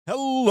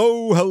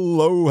Hello,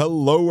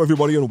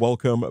 everybody, and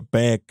welcome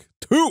back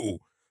to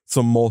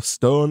some more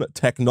Stone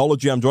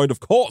technology. I'm joined,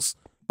 of course,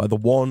 by the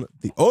one,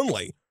 the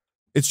only.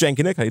 It's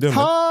Janky Nick. How you doing,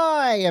 man?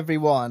 Hi,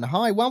 everyone.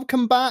 Hi,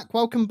 welcome back.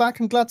 Welcome back.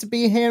 I'm glad to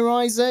be here,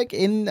 Isaac,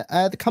 in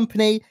the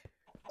company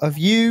of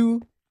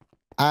you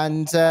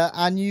and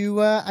our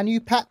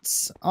new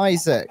pets,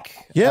 Isaac.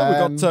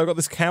 Yeah, we got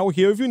this cow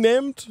here. Have you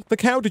named the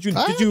cow? Did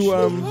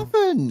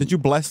you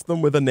bless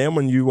them with a name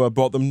when you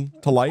brought them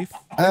to life?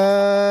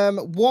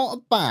 What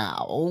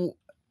about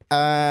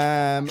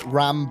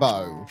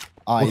Rambo,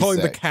 Isaac? We're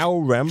calling the cow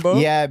Rambo?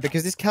 Yeah,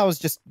 because this cow is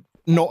just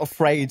not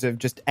afraid of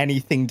just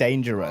anything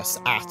dangerous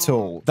at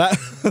all. That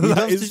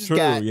is true,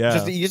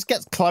 yeah. He just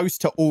gets close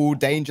to all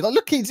danger. Like,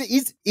 look, he's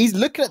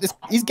looking at this.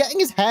 He's getting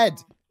his head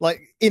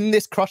like in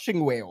this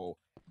crushing wheel.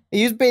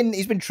 He's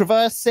been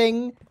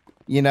traversing,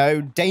 you know,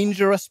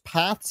 dangerous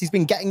paths. He's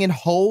been getting in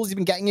holes. He's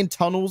been getting in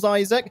tunnels,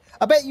 Isaac.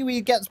 I bet you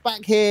he gets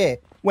back here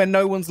when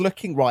no one's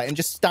looking right and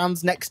just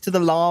stands next to the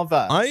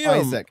lava,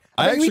 Isaac.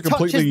 I bet he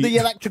touches the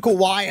electrical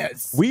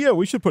wires.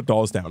 We should put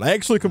doors down. I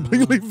actually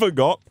completely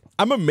forgot.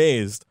 I'm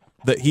amazed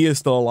that he is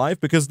still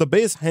alive because the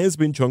base has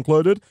been chunk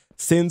loaded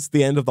since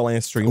the end of the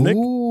last stream, Nick.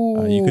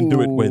 You can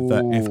do it with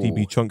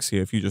FTB chunks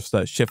here. If you just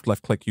shift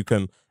left click, you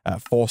can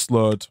force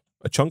load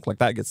a chunk like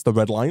that, gets the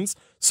red lines.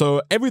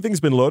 So everything's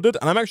been loaded,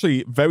 and I'm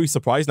actually very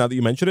surprised now that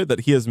you mentioned it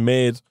that he has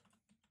made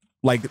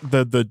like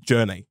the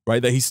journey,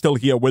 right? That he's still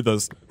here with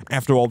us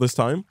after all this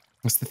time.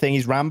 That's the thing.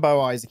 He's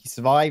Rambo, Isaac. He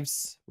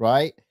survives,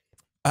 right?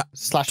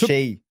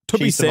 She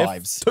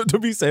survives. To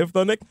be safe,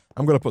 though, Nick,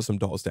 I'm going to put some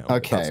doors down.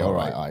 Okay, all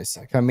right,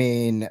 Isaac. I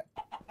mean,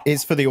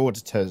 it's for the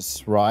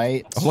auditors,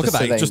 right? Oh, look at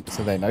that.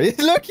 So they know.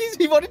 Look,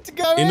 he wanted to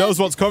go He knows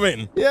what's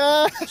coming.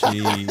 Yeah.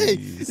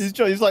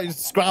 Jeez. He's like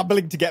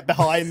scrambling to get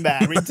behind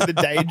there into the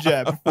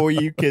danger before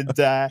you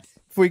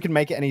could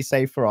make it any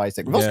safer,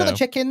 Isaac. We've also got the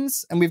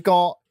chickens, and we've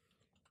got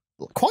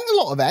quite a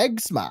lot of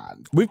eggs,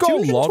 man. We've got a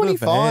lot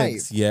of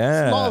eggs. Yeah.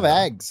 That's a lot of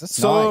eggs. That's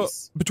so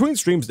nice. Between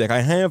streams, Nick,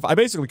 I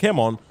basically came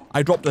on,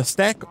 I dropped a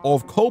stack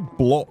of cold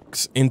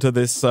blocks into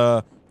this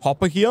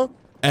hopper here,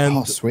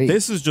 and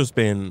this has just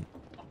been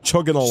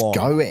chugging along.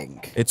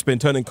 It's been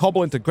turning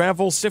cobble into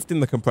gravel, sifting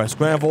the compressed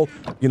gravel,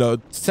 you know,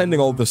 sending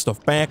all this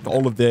stuff back.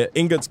 All of the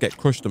ingots get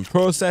crushed and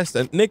processed.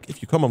 And Nick,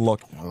 if you come and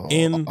look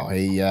in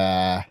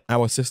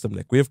our system,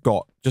 Nick, we have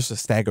got just a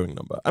staggering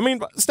number. I mean,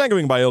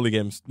 staggering by early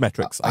games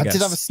metrics, I guess. I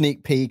did have a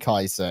sneak peek,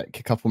 Isaac,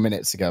 a couple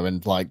minutes ago,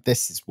 and like,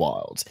 this is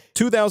wild.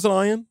 2,000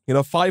 iron, you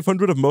know,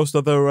 500 of most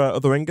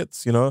other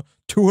ingots, you know,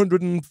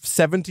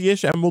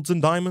 270-ish emeralds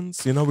and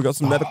diamonds. You know, we got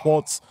some nether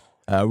quartz.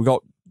 We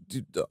got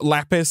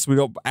lapis, we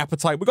got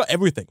apatite, we got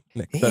everything,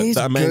 Nick, that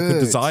a man could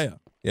desire.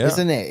 Yeah,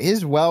 isn't it? It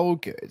is well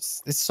good.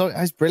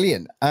 It's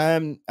brilliant.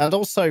 And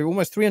also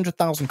almost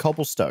 300,000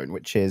 cobblestone,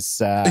 which is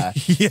yeah,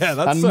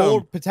 that's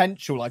more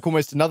potential, like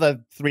almost another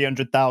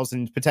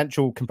 300,000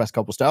 potential compressed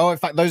cobblestone. Oh, in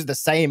fact, those are the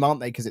same,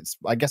 aren't they? Because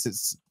I guess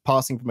it's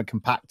passing from a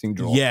compacting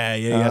draw.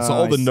 Yeah. So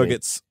all the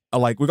nuggets are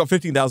like, we got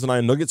 15,000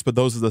 iron nuggets, but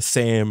those are the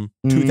same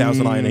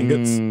 2,000 iron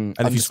ingots. And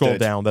if you scroll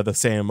down, they're the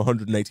same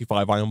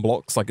 185 iron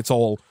blocks. Like, it's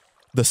all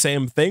the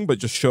same thing, but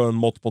just shown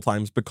multiple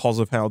times because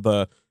of how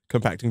the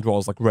compacting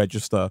draws like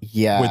register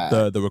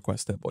with the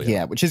request table.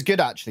 Yeah, which is good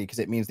actually, because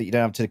it means that you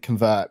don't have to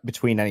convert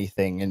between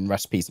anything in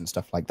recipes and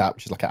stuff like that,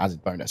 which is like an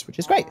added bonus, which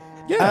is great.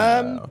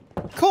 Yeah.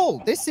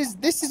 Cool. This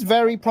is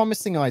very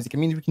promising, Isaac. It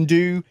means we can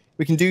do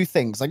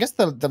things. I guess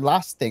the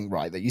last thing,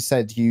 right, that you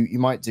said you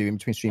might do in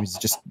between streams is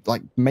just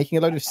like making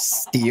a load of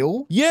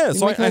steel. Yeah,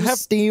 so I have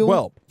steel.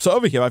 Well, so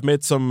over here I've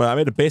made I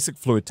made a basic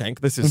fluid tank.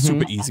 This is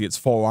super easy. It's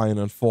 4 iron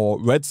and 4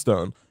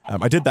 redstone.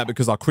 I did that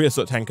because our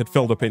creosote tank had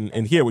filled up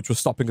in here, which was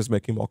stopping us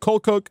making more coal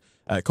coke.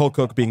 Coal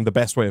coke being the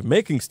best way of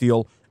making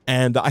steel.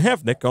 And I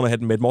have, Nick, gone ahead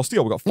and made more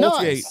steel. We've got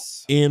 48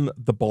 in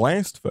the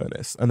blast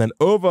furnace. And then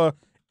over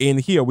in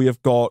here, we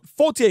have got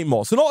 48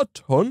 more. So not a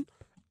ton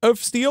of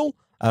steel.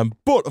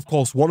 But, of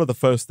course, one of the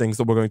first things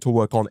that we're going to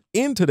work on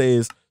in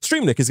today's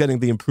stream, Nick, is getting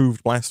the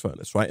improved blast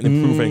furnace, right? And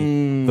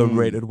improving the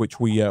rate at which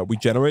we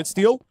generate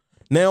steel.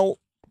 Now,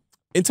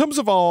 in terms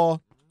of our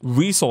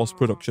resource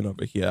production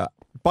over here,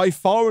 by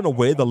far and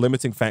away, the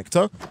limiting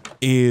factor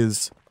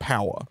is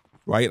power,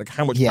 right? Like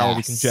how much power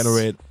we can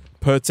generate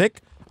per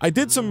tick. I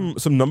did some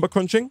number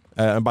crunching,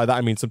 and by that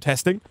I mean some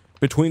testing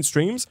between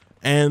streams,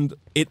 and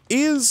it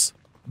is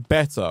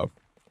better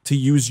to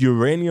use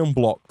uranium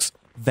blocks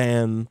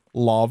than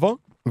lava.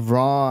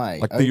 Right.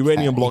 Like the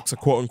uranium blocks are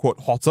quote-unquote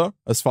hotter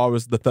as far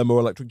as the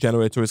thermoelectric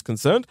generator is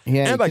concerned.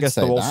 Yeah, and I guess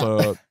they're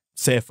also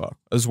safer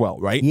as well,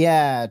 right?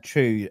 Yeah,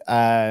 true.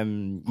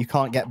 You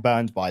can't get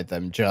burned by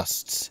them,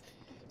 just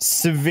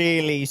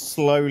severely,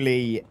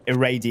 slowly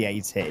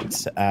irradiated.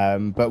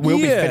 But we'll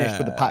be finished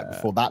with the pack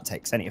before that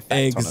takes any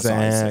effect on us,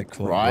 Isaac,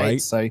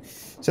 right? So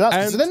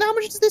then how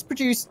much does this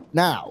produce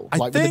now?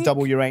 Like with the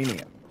double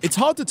uranium? It's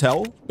hard to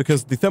tell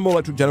because the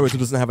thermoelectric generator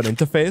doesn't have an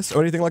interface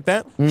or anything like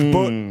that.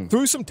 But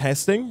through some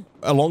testing,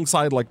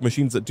 alongside like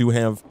machines that do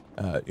have,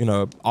 you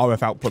know, RF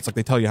outputs, like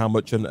they tell you how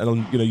much, and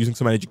you know, using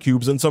some energy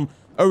cubes and some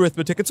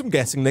arithmetic and some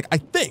guessing, Nick, I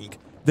think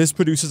this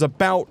produces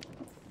about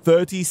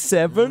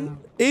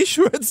 37-ish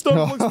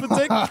redstone blocks per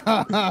tick.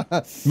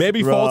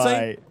 Maybe 40.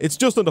 Right. It's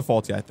just under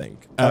 40, I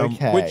think.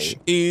 Okay. Which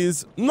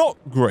is not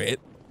great.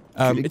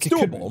 It's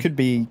doable. Could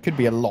be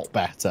a lot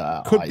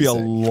better. Could be a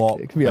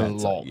lot. It could be a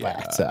lot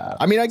better.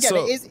 I mean, again,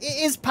 it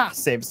is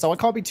passive, so I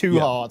can't be too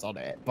hard on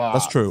it. But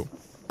that's true.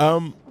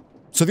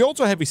 So the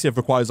Ultra Heavy Sieve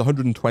requires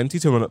 120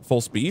 to run at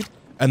full speed,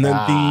 and then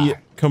the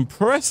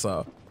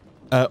compressor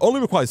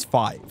only requires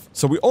 5.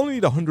 So we only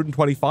need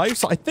 125.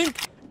 So I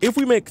think if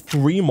we make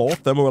 3 more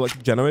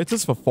thermoelectric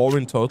generators for 4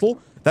 in total,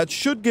 that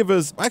should give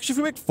us... Actually, if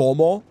we make 4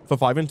 more for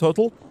 5 in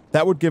total,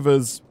 that would give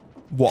us,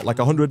 what, like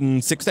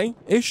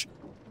 160-ish?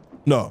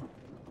 No.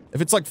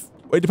 If it's like...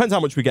 It depends how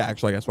much we get,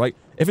 actually, I guess, right?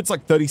 If it's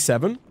like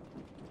 37...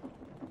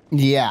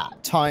 Yeah,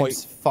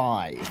 times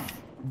 5.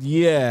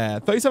 Yeah,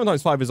 37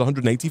 times 5 is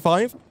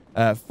 185.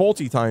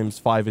 40 times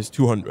 5 is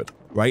 200,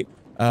 right?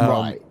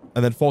 Right.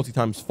 And then 40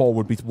 times 4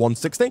 would be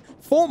 160.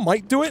 4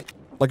 might do it.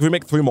 Like, if we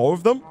make 3 more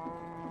of them,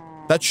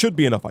 that should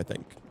be enough, I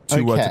think,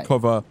 to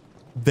cover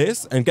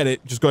this and get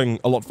it just going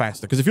a lot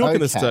faster. Because if you look at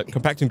this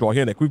compacting drawer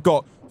here, Nick, we've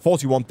got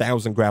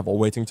 41,000 gravel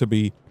waiting to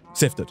be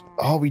sifted.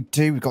 Oh, we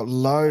do. We've got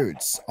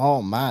loads.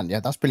 Oh, man.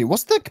 Yeah, that's brilliant.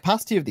 What's the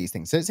capacity of these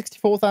things? Is it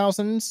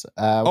 64,000?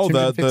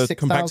 The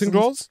compacting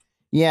drawers?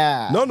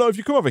 Yeah. No, if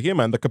you come over here,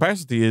 man, the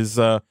capacity is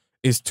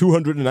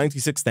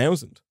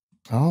 296,000.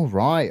 Oh,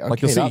 right. Okay,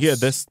 like you'll see here,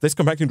 this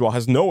compacting drawer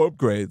has no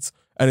upgrades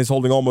and is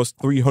holding almost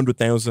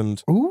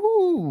 300,000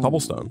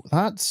 cobblestone.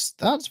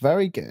 That's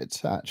very good,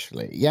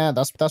 actually. Yeah,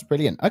 that's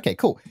brilliant. Okay,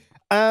 cool.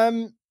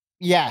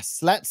 Yes,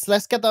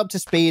 let's get that up to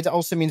speed. It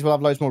also means we'll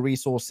have loads more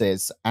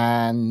resources.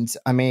 And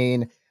I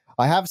mean,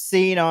 I have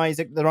seen,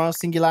 Isaac, there are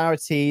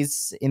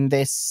singularities in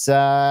this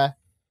pack.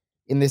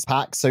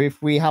 So if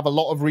we have a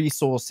lot of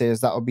resources,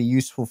 that will be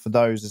useful for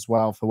those as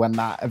well, for when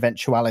that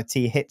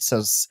eventuality hits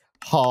us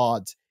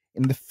hard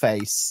in the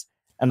face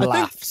and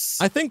laughs.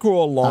 I think we're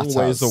a long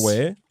ways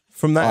away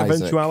from that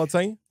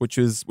eventuality, which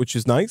is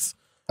nice.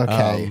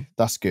 Okay,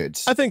 that's good.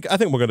 I think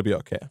we're going to be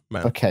okay,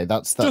 man. Okay,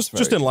 that's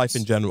just in life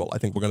in general. I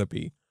think we're going to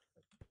be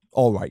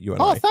all right. You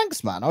and I. Oh,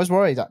 thanks, man. I was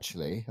worried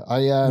actually.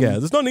 Yeah,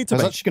 there's no need to. I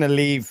was actually going to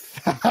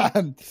leave.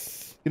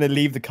 Going to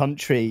leave the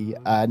country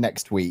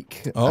next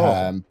week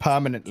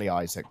permanently,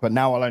 Isaac. But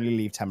now I'll only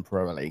leave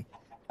temporarily.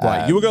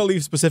 Right, you were going to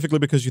leave specifically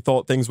because you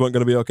thought things weren't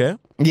going to be okay?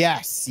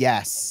 Yes,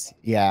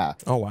 yeah.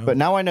 Oh, wow. But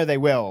now I know they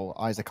will,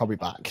 Isaac, I'll be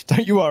back.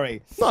 Don't you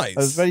worry. Nice. I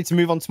was ready to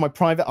move on to my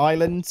private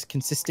island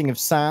consisting of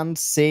sand,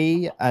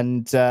 sea,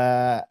 and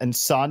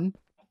sun,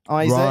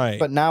 Isaac. Right.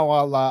 But now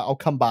I'll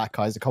come back,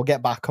 Isaac. I'll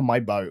get back on my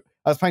boat.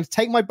 I was planning to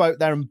take my boat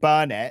there and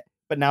burn it,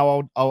 but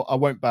now I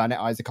won't burn it,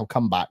 Isaac. I'll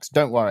come back, so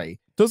don't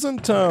worry.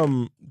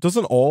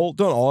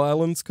 all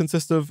islands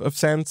consist of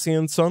sand, sea,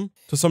 and sun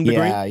to some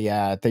degree?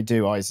 Yeah, they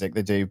do, Isaac.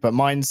 They do. But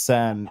mine's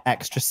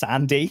extra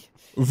sandy,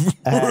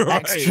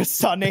 extra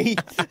sunny,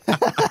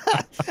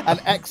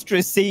 and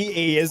extra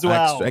sea as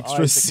well.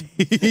 Extra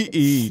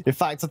sea. In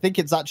fact, I think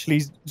it's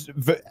actually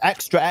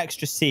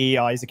extra sea,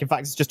 Isaac. In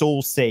fact, it's just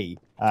all sea.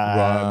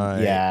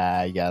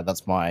 Right. Yeah.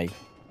 That's my.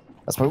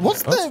 I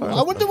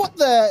wonder what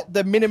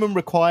the minimum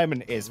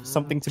requirement is for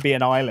something to be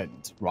an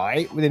island,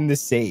 right? Within the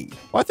sea.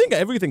 Well, I think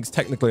everything's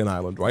technically an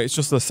island, right? It's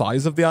just the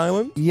size of the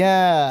island.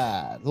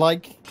 Yeah,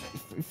 like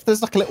if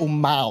there's like a little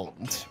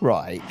mound,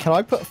 right? Can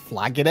I put a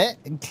flag in it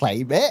and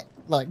claim it?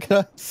 Like,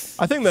 I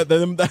think that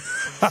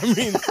I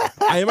mean,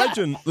 I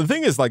imagine the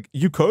thing is like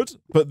you could,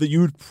 but that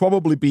you'd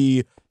probably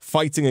be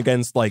fighting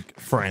against like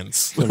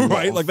France,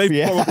 right? Like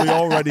they've probably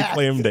already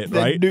claimed it,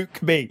 right?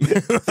 Nuke me.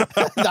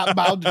 That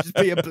mound would just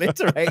be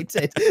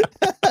obliterated.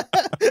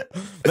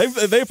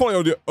 They probably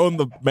already own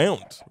the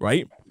mount,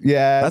 right?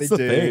 Yeah, that's the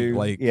thing.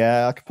 Like,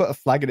 yeah, I could put a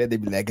flag in it.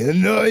 They'd be like,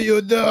 "No,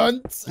 you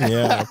don't."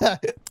 Yeah,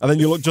 and then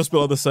you look just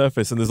below the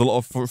surface, and there's a lot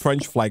of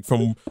French flag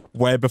from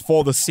where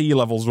before the sea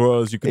levels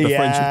rose. The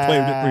French had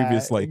claimed it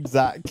previously.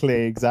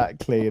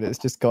 Exactly, and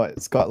it's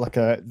got like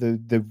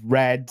the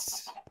red,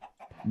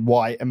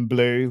 white, and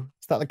blue.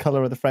 Is that the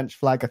color of the French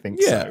flag? I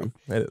think so.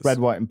 It is. Red,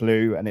 white, and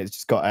blue, and it's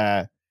just got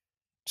the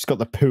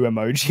poo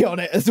emoji on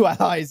it as well,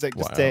 Isaac.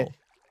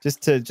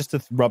 Just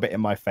to rub it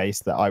in my face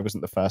that I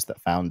wasn't the first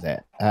that found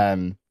it.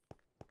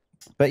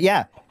 But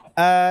yeah,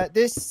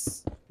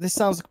 this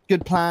sounds like a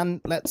good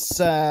plan. Let's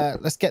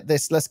get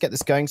this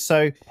going.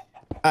 So,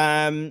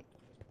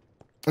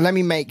 let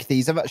me make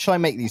these. Shall I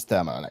make these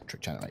thermoelectric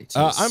generators?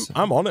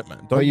 I'm on it,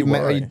 man. Don't you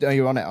worry. Are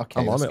you on it?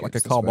 Okay, I'm on it like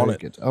a carb on it.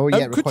 Good. Oh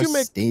yeah, could you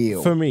make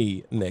steel for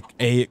me, Nick,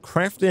 a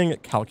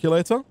crafting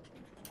calculator?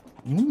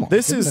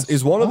 This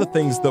is one of the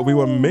things that we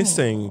were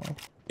missing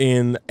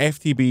in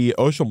FTB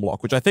Ocean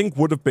Block, which I think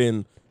would have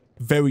been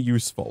very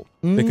useful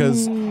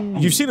because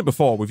you've seen it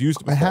before. We've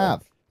used it before. I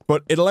have.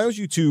 But it allows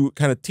you to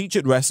kind of teach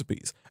it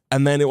recipes,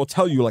 and then it will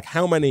tell you like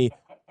how many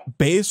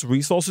base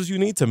resources you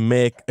need to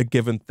make a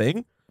given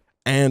thing.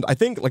 And I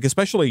think like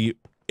especially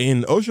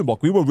in Ocean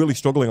Block, we were really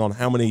struggling on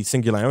how many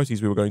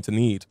singularities we were going to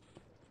need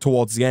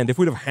towards the end. If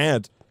we'd have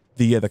had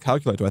the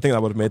calculator, I think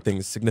that would have made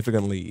things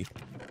significantly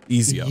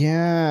easier.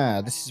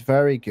 Yeah, this is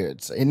very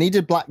good. It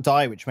needed black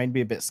dye, which made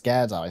me a bit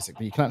scared, Isaac.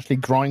 But you can actually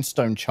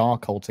grindstone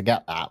charcoal to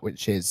get that,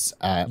 which is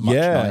much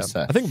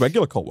nicer. I think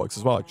regular coal works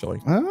as well,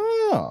 actually.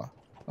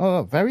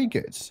 Oh, very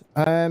good.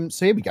 So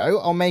here we go.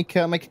 I'll make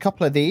a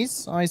couple of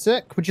these,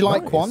 Isaac. Would you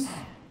like one?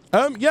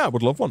 Yeah, I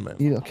would love one, man.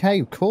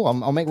 Okay, cool.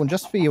 I'll make one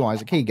just for you,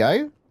 Isaac. Here you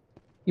go.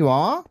 You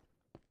are.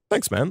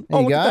 Thanks, man.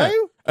 There you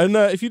go. And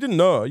if you didn't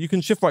know, you can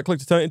shift right click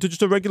to turn it into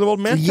just a regular old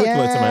math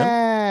calculator, man.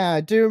 Yeah,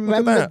 I do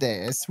remember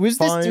this. Was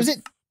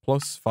it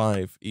plus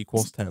 5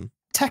 equals 10?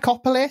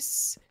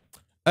 Techopolis?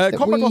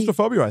 Combat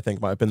claustrophobia, I think,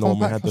 might have been the one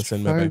we had this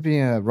in, maybe.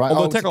 Right.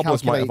 Although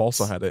Techopolis might have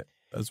also had it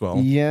as well.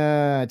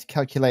 Yeah, to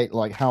calculate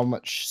like how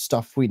much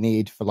stuff we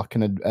need for like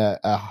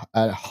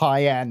a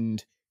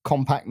high-end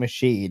compact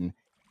machine.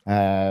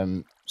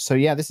 So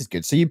yeah, this is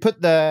good. So you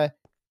put the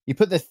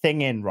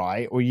thing in,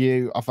 right? Or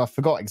I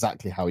forgot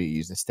exactly how you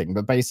use this thing,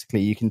 but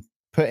basically you can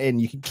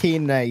key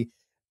in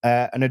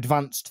an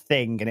advanced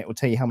thing and it will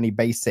tell you how many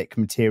basic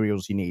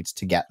materials you need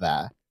to get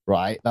there,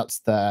 right? That's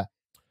the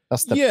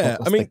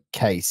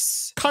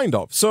case. Kind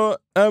of. So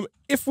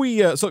if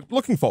we so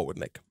looking forward,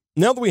 Nick,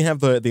 now that we have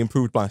the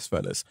improved blast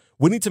furnace,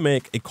 we need to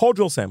make a core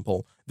drill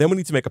sample, then we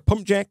need to make a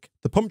pump jack.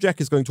 The pump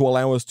jack is going to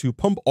allow us to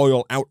pump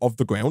oil out of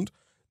the ground.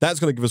 That's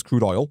going to give us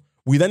crude oil.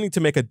 We then need to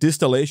make a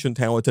distillation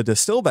tower to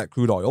distill that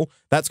crude oil.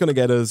 That's going to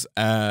get us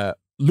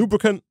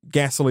lubricant,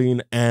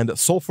 gasoline, and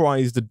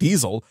sulfurized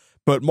diesel.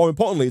 But more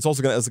importantly, it's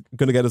also going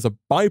to get us a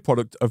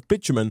byproduct of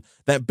bitumen.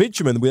 That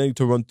bitumen we need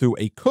to run through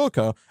a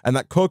coker, and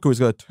that coker is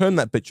going to turn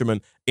that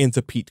bitumen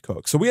into peat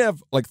coke. So we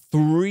have like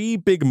 3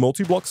 big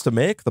multi-blocks to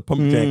make: the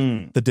pump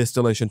jack, the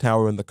distillation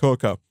tower, and the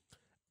coker.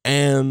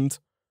 And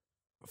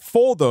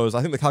for those, I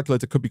think the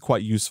calculator could be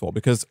quite useful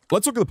because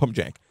let's look at the pump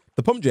jack.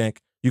 The pump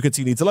jack, you can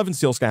see, needs 11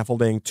 steel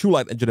scaffolding, 2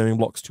 light engineering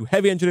blocks, 2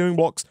 heavy engineering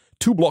blocks,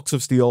 2 blocks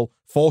of steel,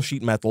 4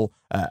 sheet metal,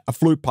 a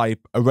fluid pipe,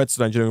 a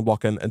redstone engineering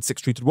block, and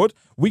 6 treated wood.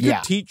 We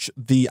could teach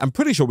I'm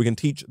pretty sure we can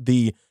teach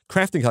the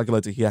crafting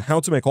calculator here how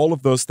to make all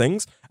of those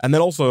things. And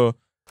then also,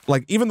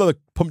 like, even though the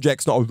pump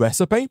jack's not a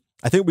recipe,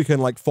 I think we can,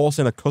 like, force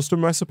in a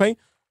custom recipe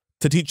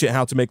to teach it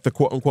how to make the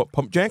quote-unquote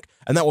pump jack.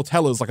 And that will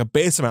tell us, like, a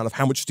base amount of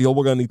how much steel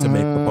we're going to need to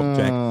make the pump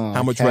jack,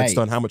 how much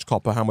redstone, how much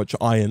copper, how much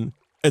iron,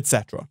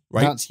 etc.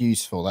 Right? That's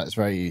useful. That's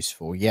very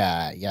useful.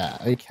 Yeah.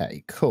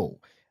 Okay,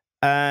 cool.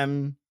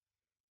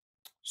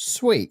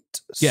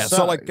 Sweet. Yeah,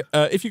 so like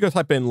if you go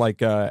type in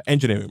like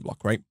engineering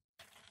block, right?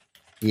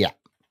 Yeah.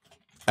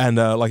 And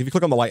like if you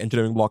click on the light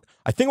engineering block,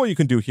 I think what you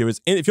can do here is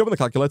if you open the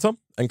calculator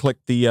and click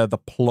the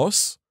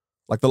plus,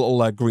 like the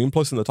little green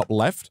plus in the top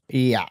left.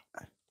 Yeah.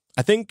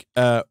 I think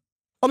you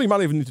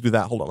might even need to do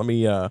that. Hold on, let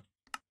me oh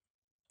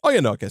yeah,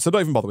 no, okay, so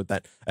don't even bother with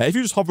that. If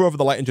you just hover over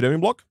the light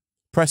engineering block,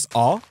 press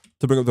R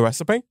to bring up the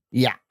recipe.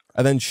 Yeah.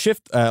 And then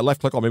shift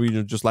left click, or maybe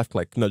you just left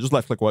click. No, just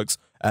left click works.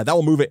 That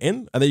will move it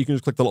in, and then you can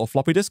just click the little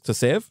floppy disk to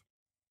save.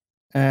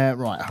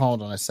 Right,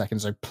 hold on a second.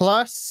 So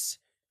plus,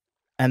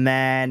 and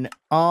then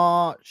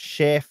R,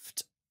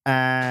 shift,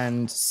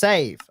 and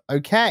save.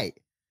 Okay.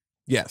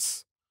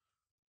 Yes.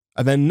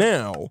 And then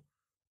now,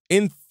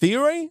 in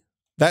theory,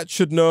 that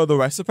should know the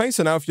recipe.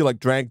 So now if you like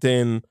dragged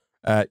in,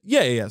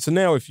 yeah. So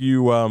now if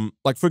you,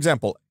 like for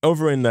example,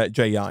 over in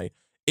JEI,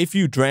 if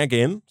you drag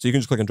in, so you can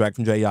just click and drag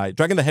from JEI,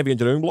 drag in the heavy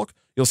engineering block,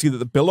 you'll see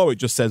that below it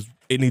just says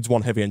it needs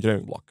 1 heavy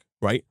engineering block,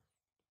 right?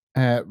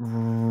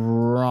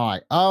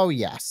 Right. Oh,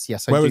 yes.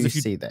 Yes, I do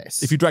see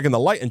this. If you drag in the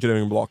light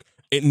engineering block,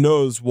 it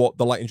knows what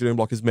the light engineering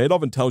block is made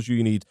of and tells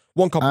you need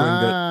 1 copper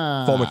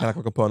ingot, 4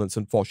 mechanical components,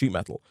 and 4 sheet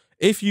metal.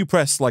 If you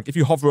press, like, if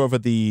you hover over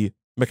the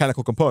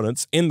mechanical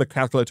components in the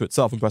calculator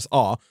itself and press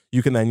R,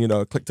 you can then, you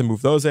know, click to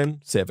move those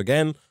in, save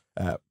again,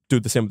 do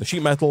the same with the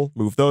sheet metal,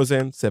 move those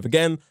in, save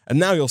again, and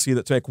now you'll see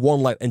that to make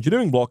 1 light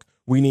engineering block,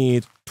 we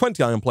need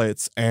 20 iron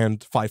plates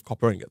and 5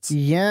 copper ingots.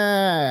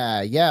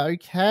 Yeah,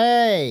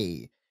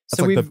 okay. That's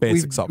so like the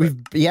basics of it.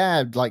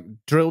 Yeah, like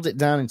drilled it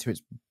down into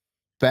its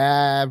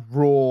bare,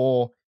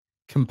 raw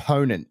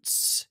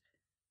components,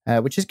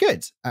 which is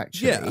good,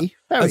 actually. Yeah.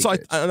 Very and so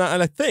good.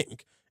 I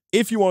think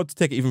if you wanted to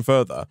take it even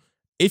further,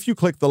 if you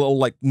click the little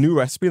like new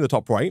recipe in the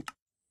top right,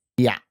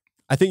 yeah,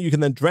 I think you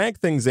can then drag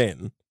things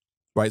in.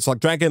 Right, so like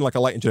drag in like a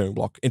light engineering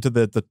block into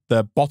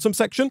the bottom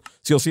section.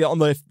 So you'll see on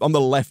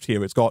the left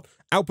here, it's got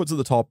outputs at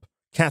the top,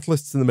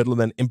 catalysts in the middle, and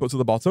then inputs at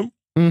the bottom.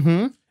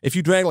 Mm-hmm. If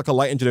you drag like a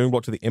light engineering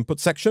block to the input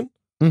section,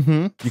 you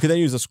can then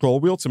use a scroll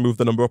wheel to move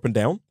the number up and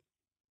down.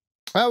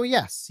 Oh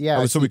yes,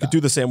 yeah. So we could do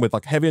the same with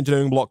like heavy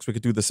engineering blocks. We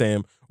could do the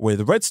same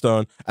with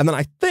redstone, and then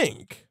I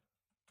think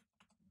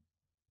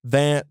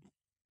that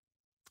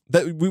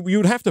we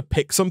would have to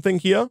pick something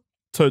here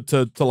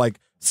to like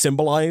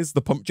symbolize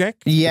the pump jack,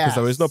 because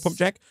there is no pump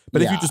jack.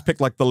 But if you just pick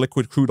like the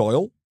liquid crude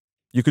oil,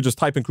 you could just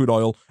type in crude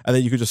oil, and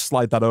then you could just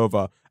slide that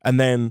over, and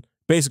then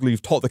basically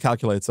you've taught the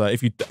calculator,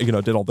 if you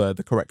did all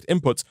the correct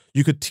inputs,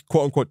 you could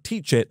quote unquote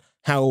teach it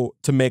how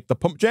to make the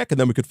pump jack, and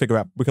then we could figure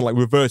out, we can like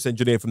reverse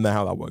engineer from there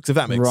how that works, if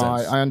that makes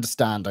sense. Right, I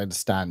understand.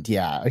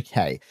 Yeah,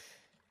 okay.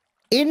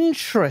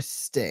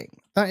 Interesting.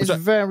 That is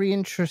very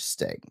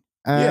interesting.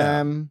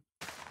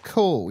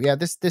 Cool. Yeah,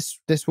 this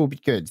will be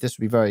good. This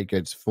will be very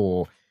good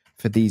for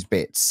these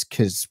bits,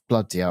 because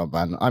bloody hell,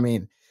 man. I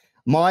mean,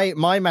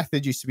 my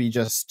method used to be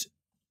just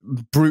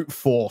brute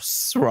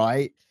force,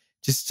 right?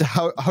 Just to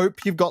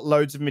hope you've got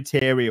loads of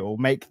material,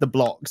 make the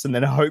blocks, and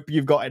then hope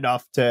you've got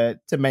enough to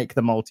make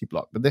the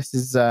multi-block. But this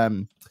is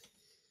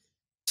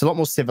it's a lot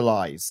more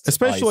civilized.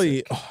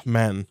 Especially, oh,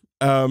 man.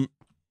 Let's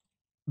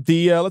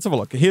have a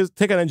look.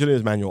 Take an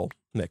engineer's manual,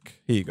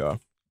 Nick. Here you go.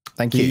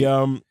 Thank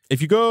you.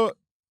 If you go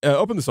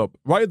open this up,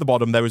 right at the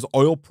bottom there is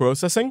oil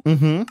processing,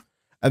 and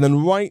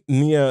then right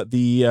near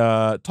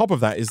the top of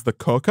that is the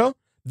coker.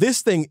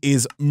 This thing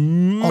is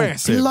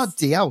massive. Oh,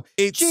 bloody hell!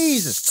 It's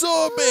Jesus,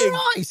 so big.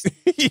 Christ.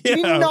 Yeah. You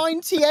need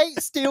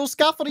 98 steel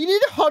scaffolding. You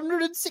need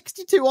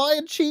 162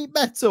 iron sheet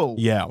metal.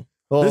 Yeah.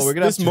 Oh,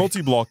 this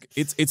multi-block,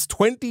 it's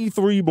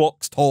 23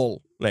 blocks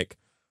tall, Nick.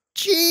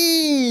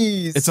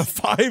 Jeez. It's a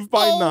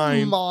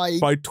 5x9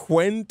 by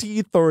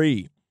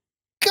 23.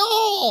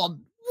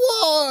 God.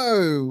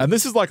 Whoa. And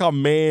this is like our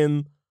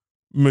main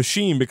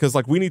machine, because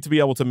like we need to be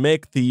able to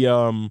make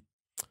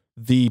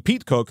the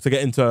peat coke to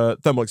get into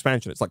thermal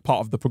expansion. It's like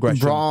part of the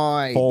progression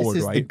forward,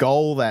 this is the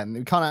goal then.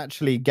 We can't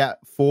actually get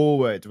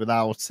forward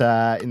without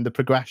in the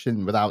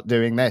progression without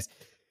doing this.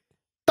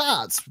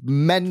 That's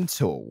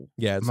mental.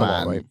 Yeah, it's man. a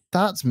lot, right?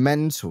 That's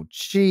mental.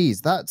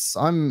 Jeez,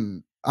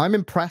 I'm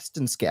impressed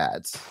and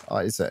scared,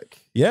 Isaac.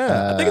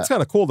 Yeah, I think it's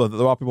kind of cool though that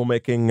there are people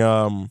making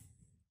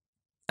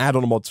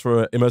add-on mods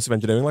for immersive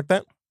engineering like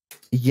that.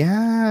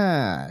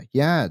 Yeah,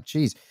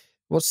 jeez.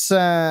 What's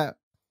the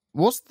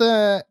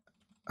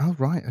oh,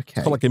 right, okay.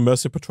 It's called like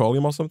immersive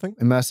petroleum or something.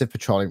 Immersive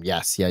petroleum,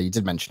 yes, yeah, you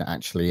did mention it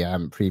actually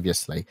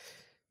previously.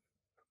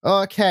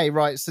 Okay,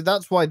 right, so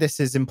that's why this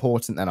is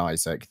important then,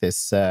 Isaac,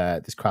 this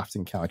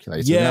crafting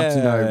calculator. Yeah. You have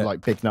to know like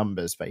big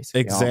numbers,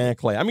 basically.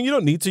 Exactly. I mean, you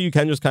don't need to. You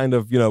can just kind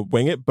of,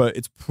 wing it, but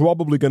it's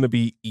probably going to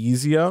be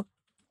easier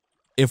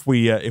if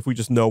we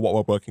just know what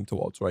we're working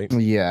towards, right?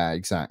 Yeah,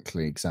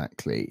 exactly. So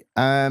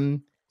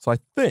I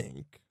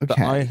think that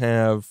I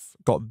have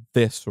got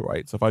this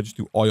right. So if I just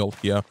do oil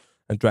here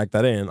and drag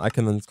that in, I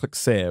can then click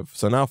save.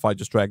 So now if I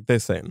just drag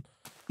this in,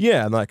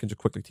 yeah, and then I can just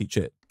quickly teach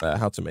it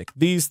how to make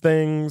these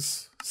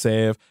things.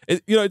 Save.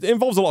 It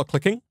involves a lot of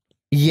clicking.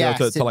 Yeah,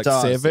 to like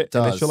save it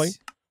initially.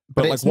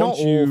 But like it's not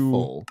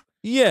awful.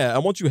 Yeah,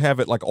 and once you have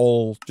it like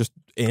all just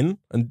in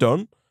and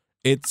done,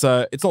 it's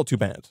not too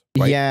bad.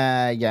 Right?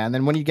 Yeah, and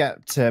then when you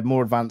get to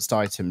more advanced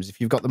items, if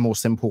you've got the more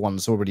simple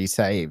ones already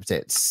saved,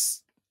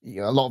 it's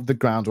a lot of the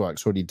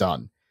groundwork's already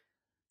done.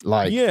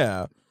 Like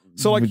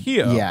so like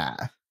here,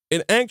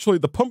 it actually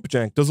the pump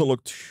jack doesn't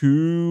look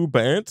too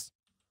bad.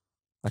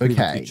 I can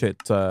even teach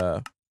it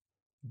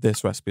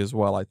this recipe as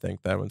well, I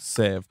think, there, and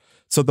save.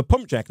 So the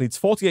pump jack needs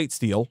 48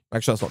 steel.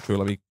 Actually, that's not true.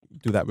 Let me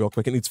do that real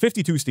quick. It needs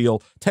 52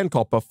 steel, 10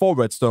 copper, 4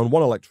 redstone,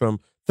 1 electrum,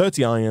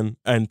 30 iron,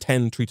 and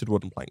 10 treated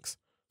wooden planks.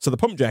 So the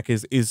pump jack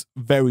is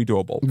very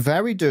doable.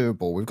 Very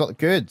doable. We've got the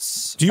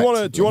goods. Do you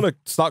want to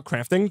start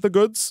crafting the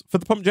goods for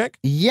the pump jack?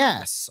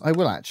 Yes, I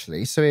will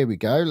actually. So here we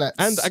go.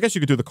 And I guess you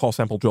could do the core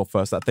sample drill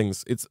first.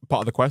 It's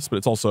part of the quest, but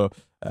it's also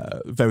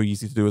very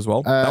easy to do as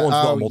well. That one's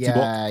not a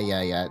multi-block.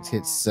 Yeah.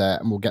 It's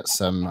and we'll get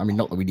some. I mean,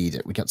 not that we need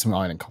it. We get some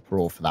iron and copper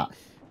ore for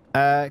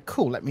that.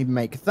 Cool. Let me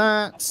make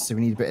that. So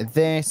we need a bit of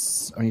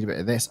this. I need a bit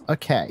of this.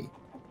 Okay.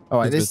 All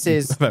right. This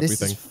is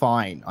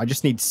fine. I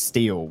just need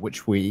steel,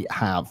 which we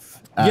have.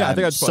 Yeah, I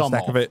think I just put a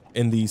stack of it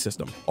in the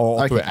system.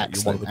 Or okay,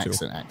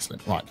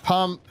 excellent. Right,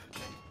 pump,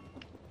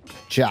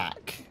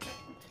 jack.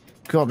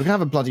 God, we're gonna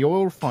have a bloody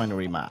oil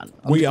refinery, man.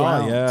 We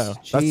are, yeah.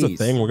 Jeez. That's the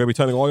thing. We're gonna be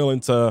turning oil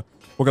into.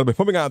 We're going to be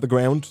pumping it out of the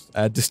ground,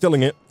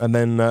 distilling it, and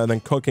then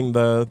cooking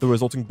the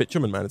resulting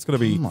bitumen, man. It's going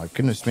to be... Oh, my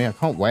goodness me. I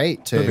can't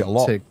wait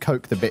to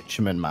coke the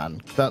bitumen,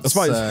 man. That's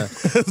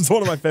it's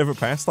one of my favorite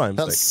pastimes.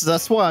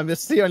 That's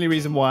the only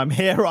reason why I'm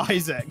here,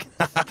 Isaac.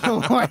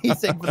 I'm waiting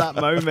for that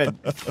moment.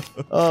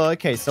 Oh,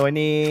 okay. So I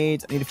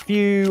need a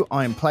few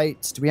iron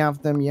plates. Do we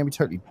have them? Yeah, we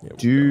totally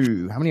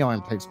do. How many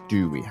iron plates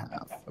do we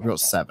have? We've got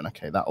 7.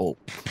 Okay, that'll...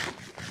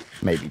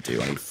 maybe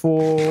do. I need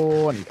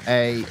 4. I need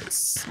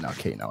 8.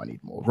 Okay, no, I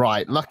need more.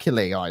 Right.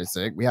 Luckily,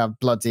 Isaac, we have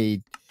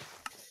bloody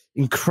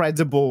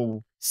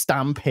incredible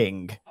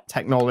stamping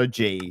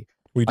technology.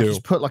 We do. I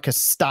just put like a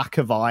stack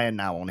of iron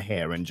now on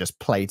here and just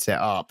plate it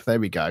up. There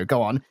we go.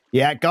 Go on.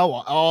 Yeah, go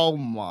on. Oh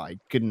my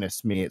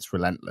goodness me, it's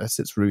relentless.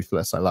 It's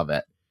ruthless. I love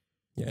it.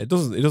 Yeah, it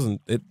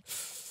doesn't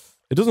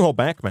hold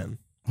back, man.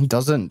 It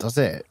doesn't, does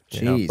it?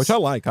 Jeez. Yeah, which I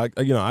like. I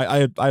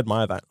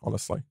admire that,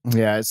 honestly.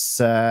 Yeah,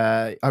 it's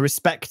I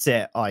respect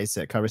it,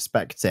 Isaac. I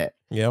respect it.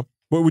 Yeah.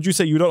 Well, would you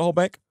say you don't hold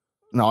back?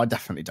 No, I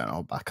definitely don't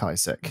hold back,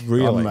 Isaac.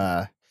 Really?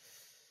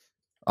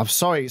 I'm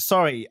sorry.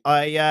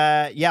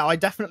 I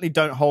definitely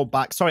don't hold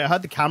back. Sorry, I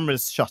heard the camera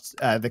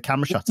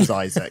shutters,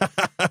 Isaac.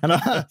 And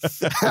I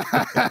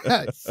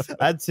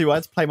had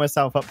to play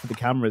myself up for the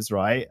cameras,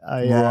 right?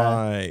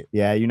 Right.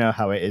 Yeah, you know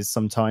how it is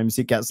sometimes.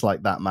 It gets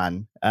like that,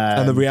 man.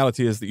 And the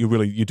reality is that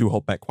you do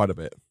hold back quite a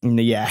bit.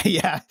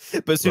 Yeah.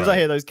 But as soon as I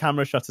hear those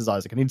camera shutters,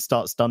 Isaac, I need to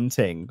start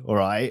stunting, all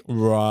right?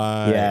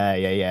 Right.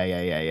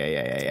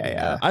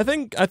 Yeah. I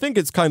think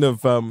it's kind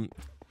of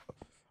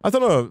I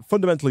don't know,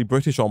 fundamentally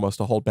British almost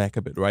to hold back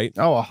a bit, right?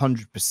 Oh,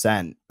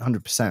 100%.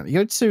 100%. You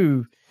go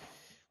to,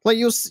 like,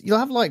 you'll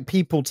have, like,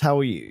 people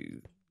tell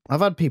you,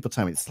 I've had people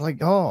tell me, it's like,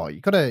 oh, you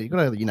gotta,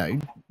 you know,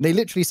 they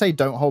literally say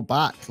don't hold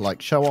back,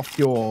 like, show off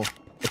your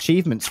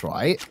achievements,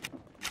 right?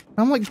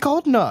 I'm like,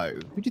 God, no.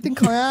 Who do you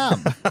think I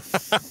am?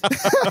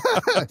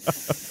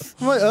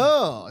 I'm like,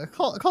 oh, I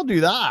can't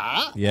do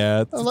that.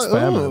 Yeah, it's like,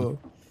 fair, oh. man.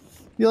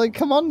 You're like,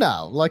 come on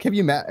now. Like, have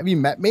you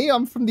met me?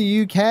 I'm from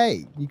the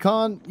UK. You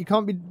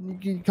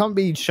can't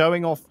be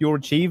showing off your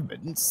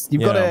achievements.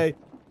 You've got to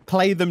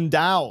play them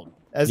down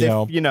as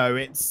if, you know,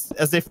 it's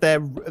as if they're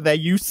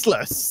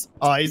useless,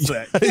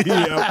 Isaac.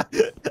 Yeah.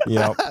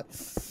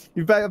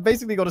 You've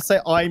basically got to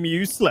say I'm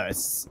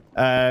useless,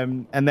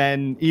 and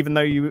then even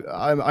though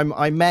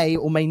I may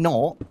or may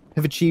not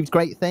have achieved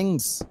great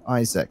things,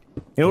 Isaac.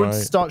 In order to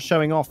start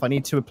showing off, I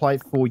need to apply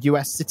for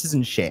US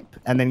citizenship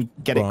and then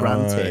get it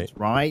granted.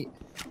 Right?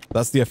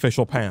 That's the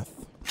official path.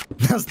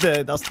 That's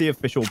the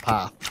official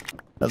path.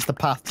 That's the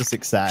path to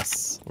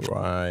success.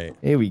 Right.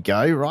 Here we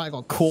go. Right, I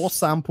got core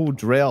sample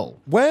drill.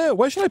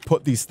 Where should I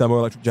put these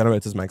thermoelectric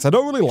generators, Max? I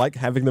don't really like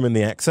having them in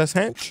the access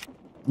hatch.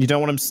 You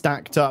don't want them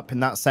stacked up in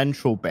that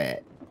central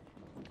bit.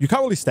 You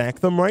can't really stack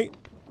them, right?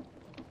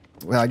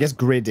 Well, I guess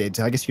gridded.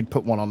 I guess you'd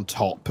put one on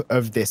top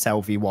of this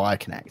LV wire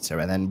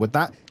connector, and then would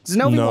that... Does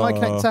an LV wire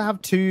connector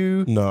have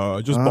two?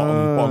 No, just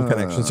bottom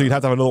connection. So you'd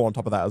have to have another one on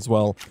top of that as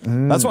well.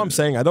 That's what I'm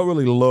saying. I don't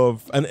really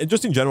love... And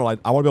just in general, I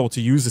want to be able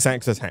to use this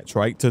access hatch,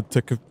 right? To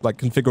like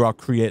configure our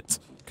create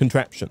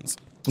contraptions.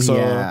 So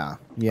yeah.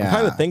 I'm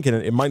kind of thinking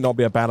it might not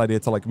be a bad idea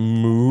to like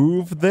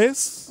move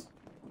this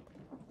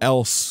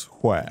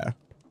elsewhere.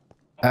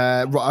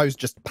 I was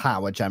just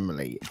power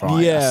generally.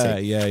 Right,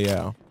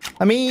 Yeah.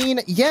 I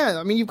mean,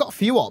 you've got a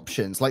few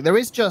options. Like, there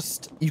is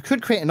just... You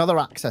could create another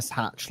access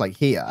hatch, like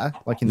here,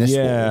 like in this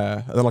wall.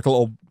 And then like a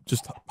little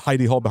just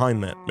hidey hole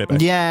behind that,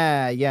 maybe.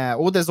 Yeah.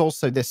 Or there's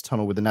also this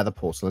tunnel with the nether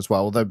portal as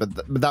well, although, but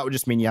that would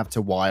just mean you have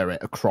to wire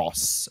it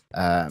across.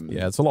 Yeah,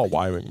 it's a lot of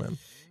wiring, man.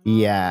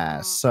 Yeah,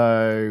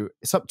 so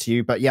it's up to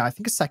you. But yeah, I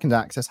think a second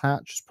access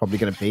hatch is probably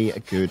going to be a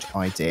good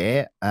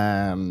idea.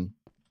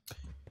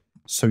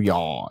 So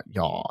yeah,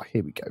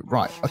 here we go.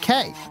 Right,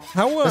 okay.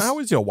 How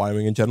is your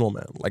wiring in general,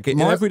 man? Like in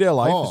everyday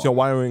life, is your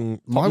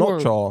wiring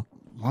top-notch or?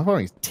 My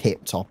wiring's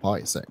tip-top,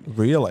 Isaac.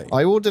 Really?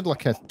 I ordered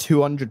like a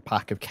 200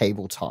 pack of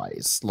cable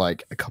ties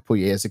like a couple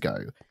years ago.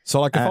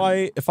 So like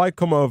if I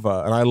come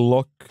over and I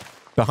look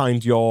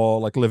behind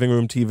your like living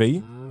room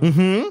TV,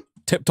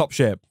 tip-top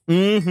shape.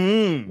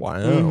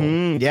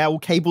 Wow. Yeah, all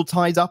cable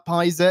tied up,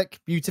 Isaac,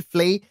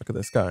 beautifully. Look at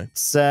this guy.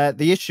 It's,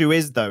 the issue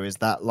is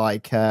that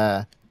like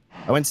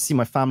I went to see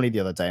my family the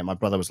other day, and my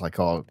brother was like,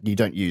 "Oh, you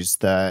don't use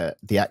the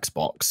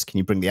Xbox. Can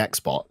you bring the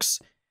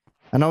Xbox?"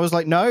 And I was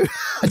like, "No,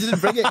 I didn't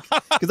bring it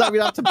because that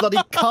we'd have to bloody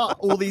cut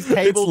all these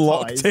cable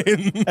ties and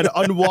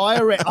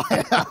unwire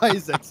it,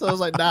 Isaac." So I was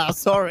like, "Nah,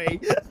 sorry,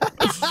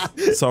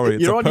 sorry,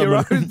 it's you're on your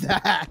own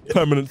there."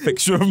 Permanent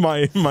fixture of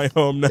my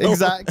home now.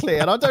 Exactly,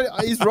 and I don't.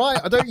 He's right.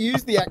 I don't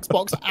use the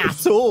Xbox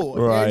at all.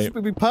 Right, it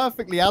would be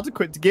perfectly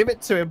adequate to give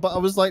it to him, but I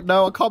was like,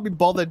 "No, I can't be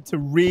bothered to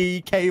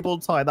re-cable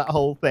tie that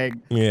whole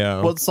thing." Yeah.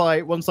 Once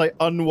I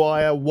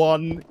unwire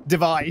one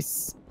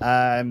device.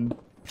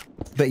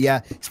 But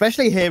yeah,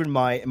 especially here in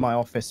my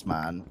office,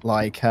 man.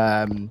 Like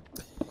the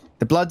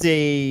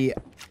bloody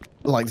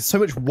there's so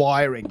much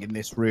wiring in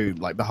this room,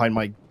 like behind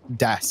my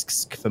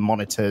desks for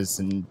monitors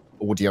and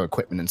audio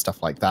equipment and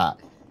stuff like that.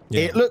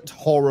 Yeah. It looked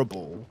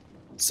horrible,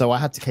 so I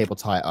had to cable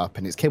tie it up,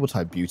 and it's cable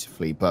tied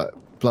beautifully. But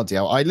bloody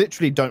hell, I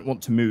literally don't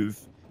want to move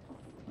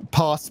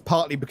past,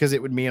 partly because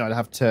it would mean I'd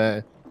have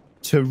to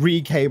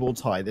re-cable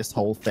tie this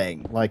whole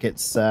thing. Like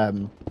it's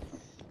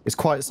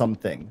quite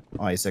something,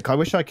 Isaac. I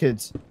wish I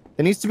could.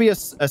 There needs to be a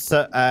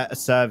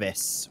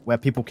service where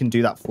people can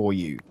do that for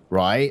you,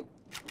 right?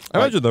 I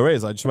imagine there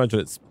is. I just imagine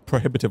it's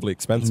prohibitively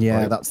expensive. Yeah,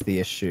 right? that's the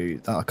issue.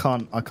 I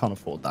can't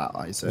afford that,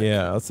 Isaac.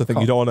 Yeah, that's the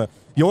thing. You want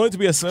it to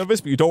be a service,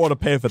 but you don't want to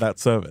pay for that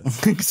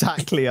service.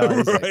 Exactly,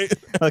 Isaac. Right?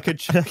 like a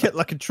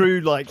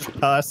true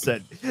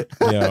person.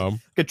 Yeah.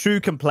 Like a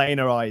true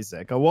complainer,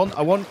 Isaac. I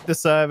want the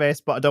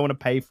service, but I don't want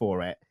to pay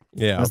for it.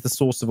 Yeah. That's the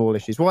source of all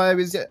issues. Well,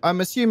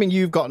 I'm assuming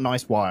you've got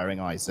nice wiring,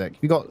 Isaac.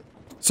 You got.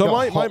 So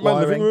my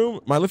living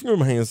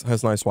room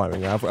has nice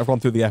wiring. I've gone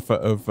through the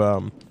effort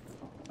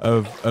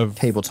of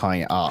cable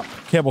tying it up.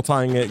 Cable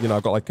tying it,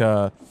 I've got like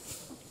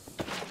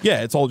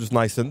it's all just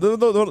nice and not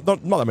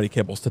that many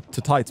cables to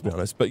tie, to be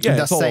honest. But yeah,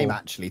 the same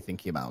actually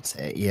thinking about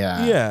it.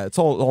 Yeah. Yeah, it's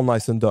all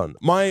nice and done.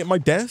 My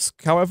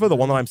desk, however, the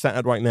one that I'm sat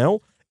at right now,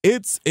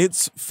 it's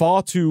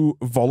far too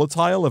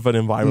volatile of an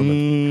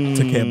environment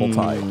to cable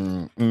tie.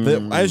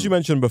 As you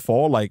mentioned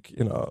before, like,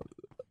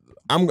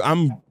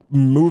 I'm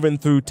moving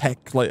through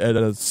tech like at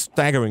a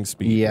staggering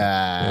speed.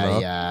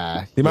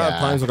 Yeah. The amount of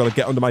times I've got to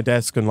get under my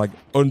desk and like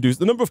undo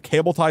the number of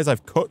cable ties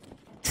I've cut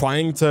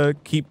trying to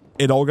keep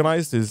it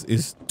organized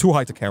is too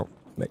high to count,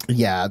 Nick.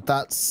 Yeah,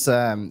 that's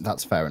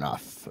fair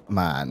enough,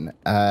 man.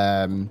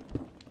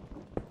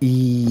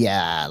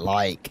 Yeah,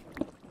 like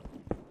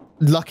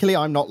luckily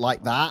I'm not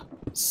like that,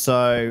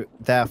 so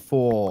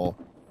therefore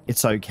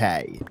it's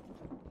okay.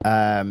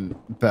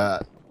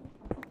 But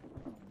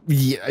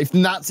yeah, if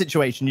in that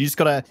situation, you just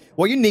gotta.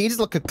 What you need is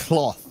like a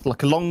cloth,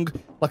 like a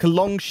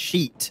long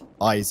sheet,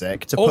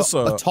 Isaac, to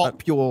also, put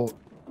atop your.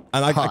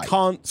 And I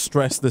can't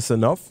stress this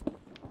enough.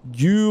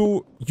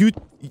 You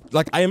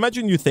like, I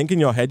imagine you think in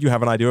your head you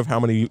have an idea of how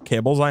many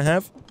cables I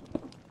have.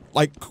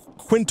 Like,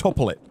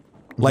 quintuple it.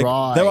 Like,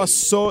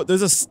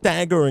 there's a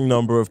staggering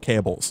number of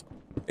cables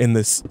in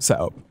this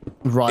setup.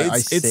 Right, I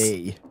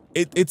see.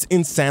 It's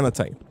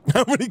insanity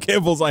how many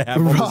cables I have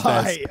on this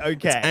desk.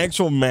 Okay. It's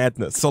actual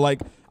madness. So,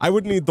 like, I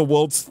would need the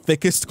world's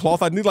thickest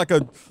cloth. I'd need like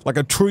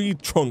a tree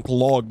trunk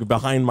log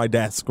behind my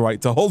desk,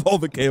 right, to hold all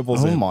the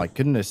cables in. Oh my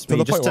goodness To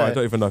me. the point where I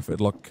don't even know if it'd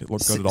look good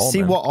at all.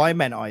 See, man. what I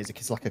meant, Isaac,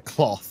 is like a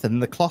cloth,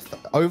 and the cloth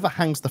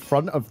overhangs the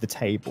front of the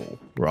table,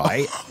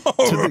 right?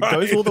 It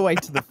goes all the way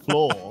to the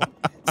floor,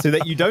 so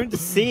that you don't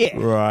see it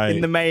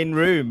in the main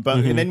room. But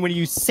and then when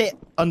you sit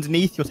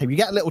underneath your table, you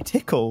get a little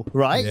tickle,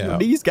 right? Yeah. Your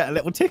knees get a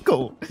little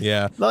tickle.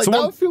 Yeah. Like,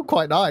 that would feel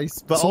quite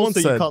nice, but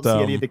also you can't see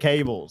any of the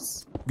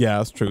cables. Yeah,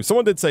 that's true.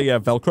 Someone did say, yeah,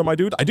 Velcro, my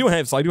dude. I do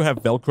have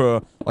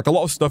Velcro. Like, a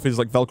lot of stuff is,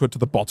 like, Velcro to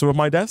the bottom of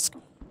my desk.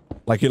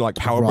 Like, you know, like,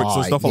 power bricks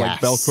and stuff are, like,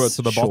 Velcro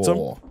to the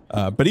bottom.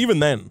 But even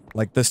then,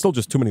 like, there's still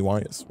just too many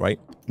wires, right?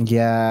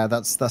 Yeah,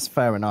 that's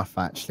fair enough,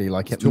 actually.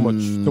 Like, it's too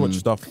much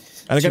stuff.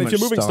 And again, if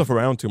you're moving stuff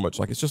around too much,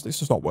 like, it's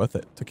just not worth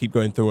it to keep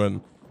going through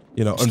and,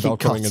 you know,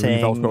 unvelcroing and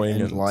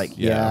re-velcroing. And, like,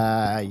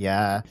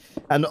 yeah.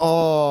 And,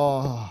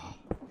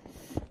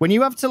 when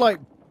you have to, like,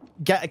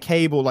 get a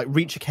cable, like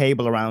reach a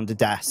cable around a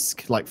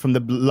desk, like from the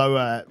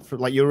lower,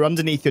 like you're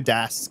underneath your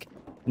desk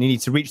and you need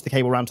to reach the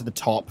cable around to the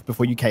top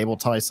before you cable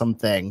tie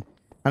something.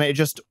 And it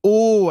just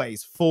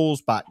always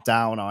falls back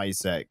down,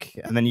 Isaac.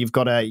 And then you've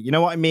got to, you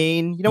know what I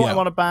mean? You know what I'm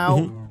on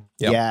about?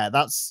 Yeah,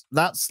 that's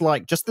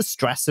like just the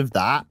stress of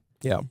that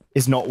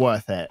is not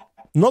worth it.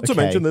 Not to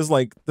mention there's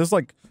like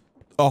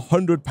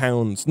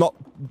 £100, not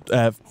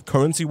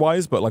currency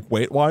wise, but like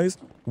weight wise,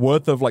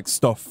 worth of like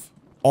stuff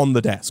on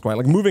the desk, right?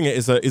 Like moving it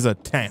is a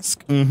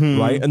task,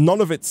 right? And none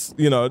of it's,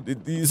 you know,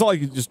 it's not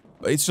like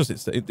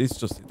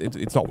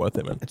it's not worth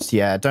it, man.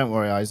 Don't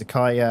worry, Isaac.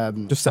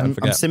 I'm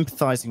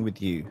sympathizing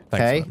with you.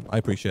 Okay, thanks, I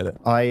appreciate it.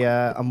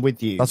 I'm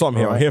with you. That's what I'm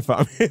here. Right?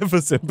 I'm here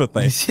for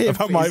sympathy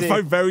about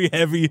my very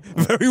heavy,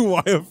 very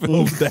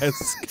wire-filled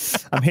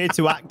desk. I'm here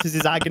to act as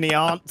his agony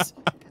aunt,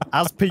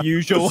 as per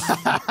usual.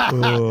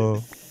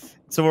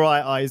 It's all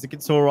right, Isaac.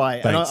 It's all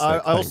right. Thanks,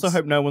 and I also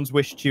hope no one's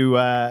wished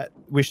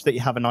that you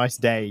have a nice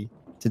day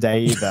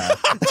today either.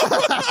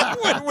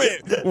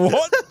 wait,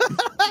 what?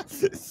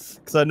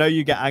 Because I know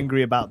you get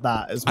angry about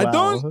that as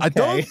well. I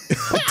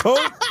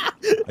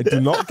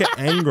do not get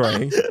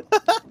angry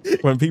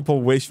when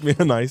people wish me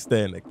a nice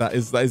day, Nick. That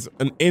is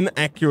an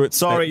inaccurate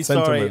sentiment.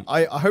 Sorry.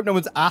 I hope no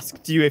one's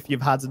asked you if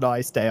you've had a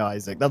nice day,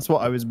 Isaac. That's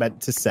what I was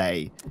meant to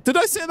say. Did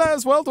I say that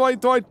as well? I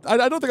don't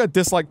think I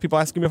dislike people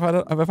asking me if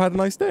I've had a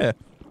nice day.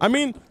 I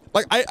mean,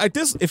 like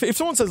if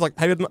someone says like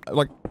have you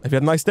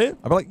had a nice day?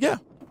 I'd be like, yeah.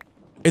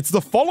 It's the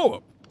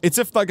follow-up. It's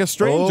if like a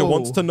stranger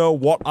wants to know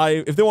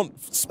if they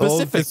want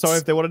specifics. Sorry,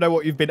 if they want to know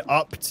what you've been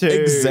up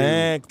to.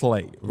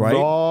 Exactly, right?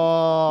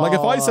 Like if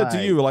I said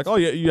to you, like, oh,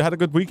 you had a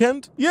good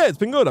weekend? Yeah, it's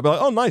been good. I'd be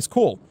like, oh, nice,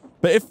 cool.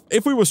 But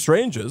if we were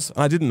strangers and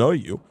I didn't know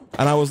you,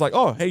 and I was like,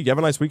 oh, hey, you have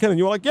a nice weekend? And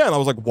you were like, yeah. And I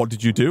was like, what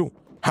did you do?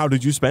 How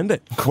did you spend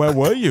it? Where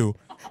were you?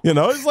 You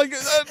know, it's like,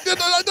 I don't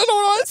know how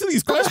to answer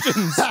these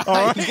questions. All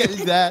right? You're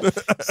getting there,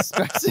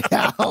 stressing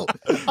out.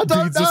 I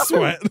don't know.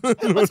 Sweat. I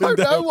don't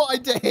know what I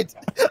did.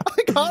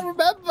 I can't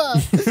remember.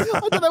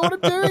 I don't know what I'm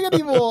doing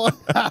anymore.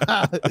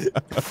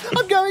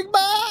 I'm going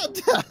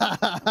mad.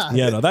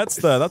 Yeah, no, that's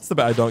the bit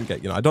I don't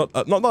get. You know, I don't,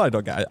 not that I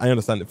don't get. I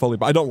understand it fully,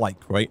 but I don't like,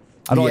 right?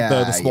 I don't like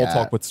the small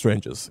talk with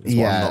strangers. Is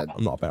what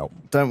I'm not about.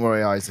 Don't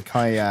worry, Isaac.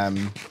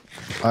 I'm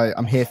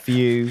here for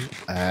you,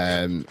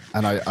 and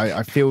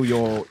I feel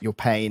your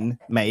pain,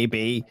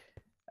 maybe,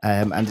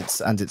 and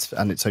it's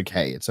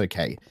okay. It's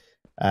okay.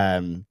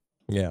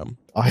 Yeah.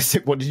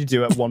 Isaac, what did you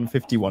do at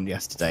 1:51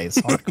 yesterday?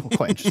 I'm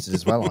quite interested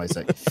as well,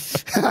 Isaac.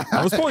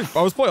 I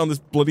was probably on this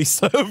bloody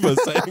server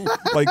saying,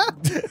 like,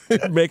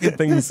 making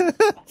things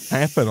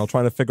happen or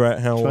trying to figure out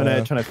how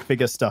trying to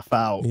figure stuff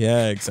out.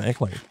 Yeah,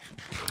 exactly.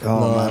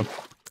 Oh man.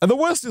 And the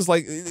worst is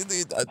like,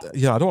 I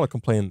don't want to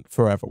complain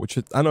forever, which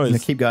I know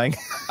is keep going.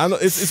 I know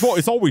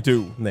it's all we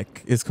do,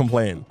 Nick, is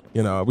complain.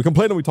 You know, we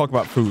complain and we talk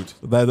about food.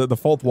 The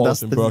fourth wall has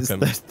been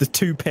broken. The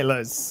two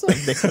pillars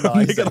of Nick and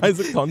Isaac. Nick and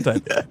Isaac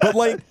content, but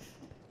like.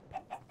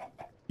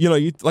 You know,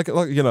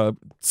 you know,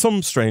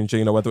 some stranger,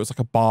 you know, whether it's like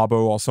a barber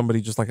or somebody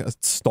just like a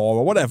store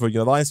or whatever, you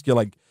know, they ask you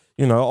like,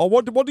 you know, oh,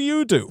 what do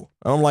you do?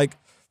 And I'm like,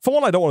 for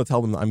one, I don't want to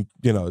tell them that I'm,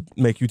 you know,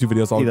 make YouTube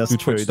videos or do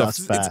Twitch stuff.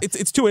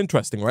 It's too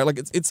interesting, right? Like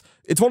it's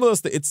one of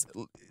those that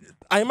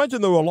I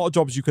imagine there are a lot of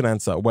jobs you can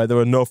answer where there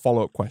are no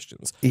follow-up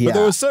questions. Yeah. But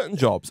there are certain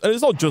jobs, and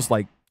it's not just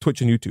like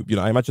Twitch and YouTube, you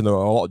know, I imagine there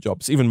are a lot of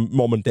jobs, even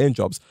more mundane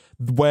jobs,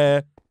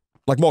 where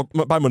like more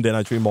by mundane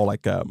actually more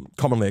like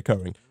commonly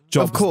occurring.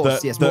 Jobs of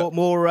course, yes, more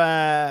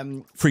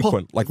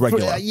frequent, like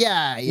regular.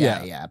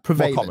 Yeah.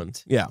 Prevalent. More common,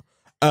 yeah.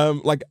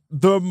 like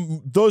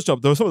those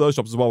jobs, there were some of those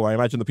jobs as well where I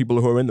imagine the people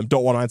who are in them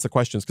don't want to answer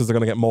questions because they're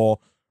going to get more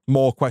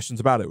questions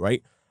about it,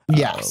 right?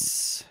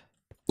 Yes.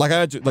 Like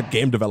I like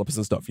game developers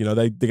and stuff, you know,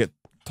 they get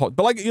taught,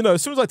 but like, you know,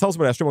 as soon as I tell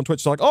somebody I stream on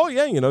Twitch, they're like, oh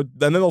yeah, you know, and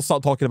then they'll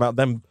start talking about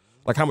them,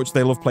 like how much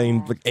they love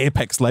playing like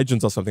Apex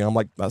Legends or something. I'm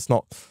like, that's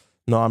not.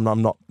 No, I'm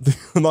not.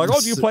 I'm like,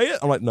 oh, do you play it?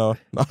 I'm like, no,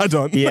 I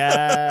don't.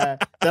 Yeah.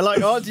 They're like,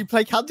 oh, do you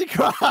play Candy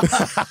Crush?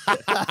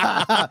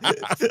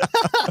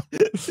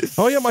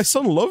 Oh, yeah, my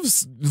son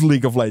loves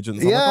League of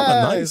Legends. I'm yeah. like,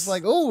 oh, nice. It's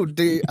like, oh,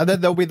 and then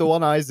there'll be the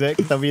one, Isaac.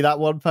 There'll be that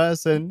one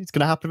person. It's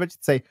going to happen eventually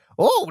to say,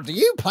 oh, do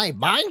you play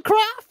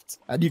Minecraft?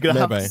 And you're going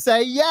to have to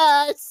say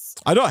yes.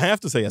 I don't have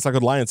to say yes. I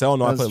could lie and say, oh,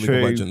 no, I play League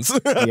of Legends.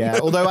 Yeah.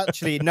 Although,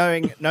 actually,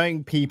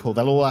 knowing people,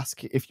 they'll all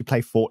ask if you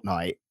play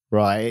Fortnite.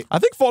 Right. I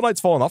think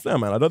Fortnite's fallen off now,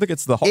 man. I don't think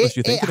it's the hottest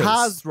you think it is. It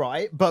has,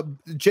 right? But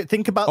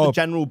think about the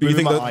general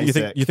boomer, you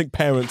think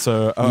parents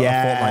are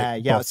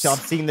Fortnite Yeah, bots. see, I've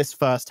seen this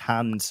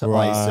firsthand,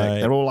 Right.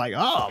 Isaac. They're all like,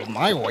 oh,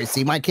 I always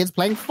see my kids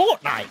playing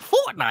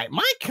Fortnite.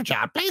 My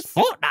child plays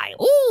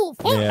Fortnite. Ooh,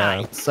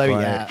 Fortnite. Yeah, so,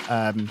 right.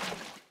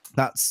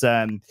 That's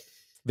that.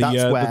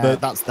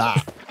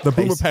 The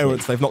boomer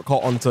parents, they've not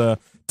caught on to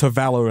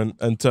Valorant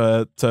and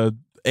to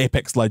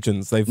Apex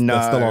Legends. They're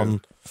still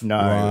on. No,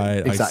 right,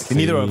 exactly.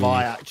 Neither have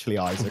I, actually,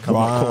 Isaac. I'm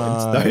not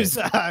caught into those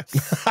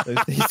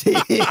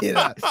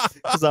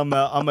because I'm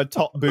a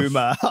top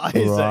boomer, Isaac,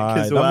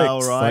 as well.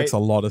 That makes a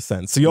lot of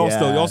sense. So you're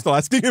still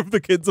asking if the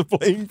kids are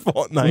playing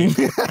Fortnite.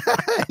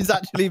 It's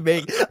actually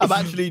me. I'm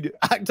actually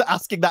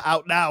asking that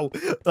out now,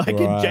 like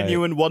in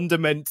genuine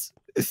wonderment.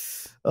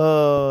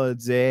 Oh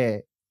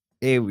dear.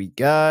 Here we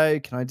go.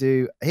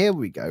 Here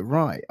we go.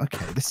 Right.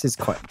 Okay. This is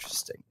quite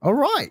interesting. All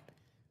right.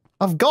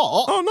 I've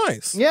got. Oh,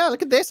 nice. Yeah,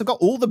 look at this. I've got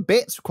all the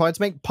bits required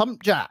to make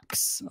pump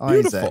jacks.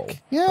 Beautiful. Isaac.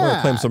 Yeah. I'm going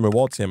to claim some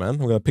rewards here, man.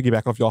 I'm going to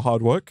piggyback off your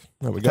hard work.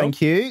 There we go.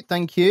 Thank you.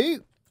 Thank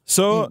you.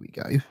 So, here we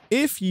go.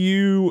 If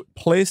you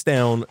place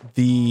down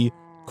the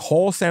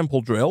core sample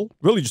drill,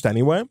 really just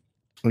anywhere.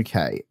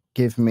 Okay.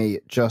 Give me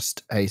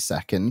just a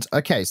second.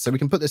 Okay, so we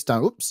can put this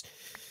down. Oops.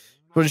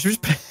 We'll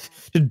just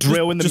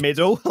drill in the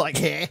middle, like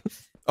here.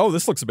 Oh,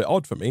 this looks a bit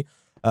odd for me.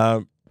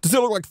 Does it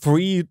look like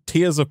 3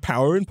 tiers of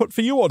power input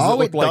for you? Or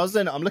does it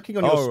doesn't. I'm looking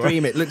on your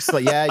stream. It looks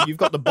like, you've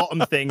got the bottom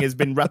thing has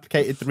been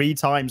replicated 3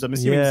 times. I'm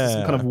assuming it's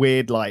some kind of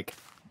weird, like,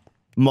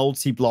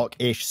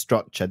 multi-block-ish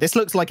structure. This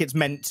looks like it's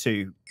meant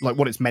to, like,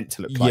 what it's meant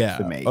to look like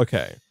for me.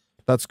 Okay.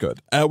 That's good.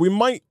 You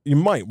might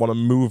want to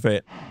move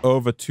it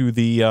over to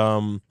the,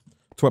 to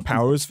where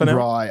power is for now.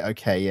 Right.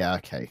 Okay. Yeah.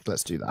 Okay.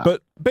 Let's do that.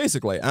 But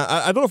basically,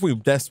 I don't know if we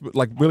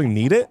really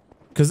need it.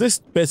 Because this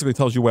basically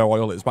tells you where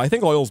oil is, but I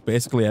think oil's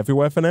basically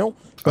everywhere for now.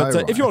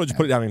 But if you want to just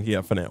put it down in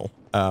here for now.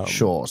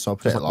 Sure, so I'll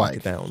put it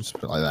like down. Just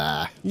put it like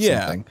that.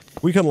 Yeah, something.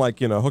 We can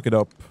hook it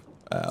up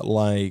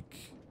like,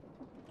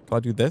 can I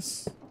do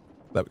this?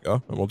 There we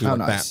go, and we'll do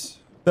that.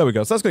 There we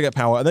go, so that's going to get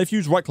power. And then if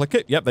you right click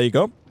it, yep, there you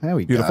go. There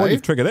we Beautiful, go.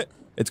 you've triggered it.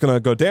 It's going to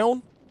go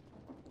down,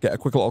 get a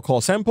quick little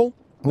core sample.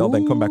 It'll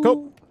then come back up.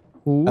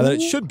 And then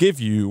it should give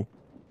you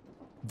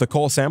the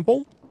core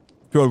sample.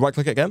 If you want to right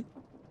click it again.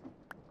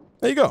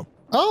 There you go.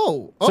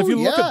 So if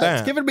you look at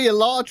that, it's giving me a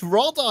large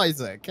rod,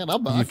 Isaac, and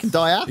I can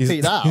die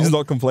happy now. He's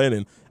not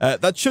complaining.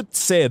 That should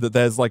say that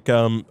there's like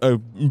a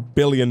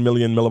billion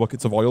million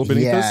millibuckets of oil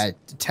beneath us.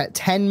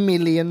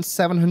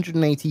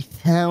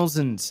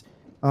 10,780,000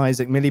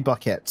 Isaac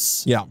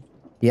millibuckets. Yeah.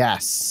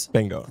 Yes.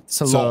 Bingo. It's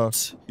a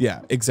lot.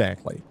 Yeah,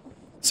 exactly.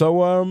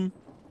 So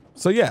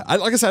yeah,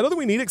 like I said, I don't think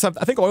we need it because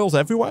I think oil's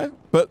everywhere.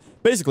 But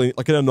basically,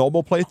 like in a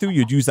normal playthrough,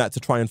 you'd use that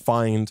to try and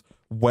find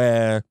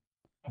where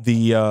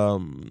the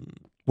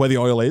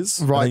oil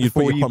is. Right, and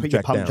before you put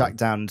your pump jack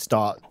down and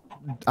start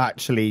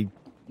actually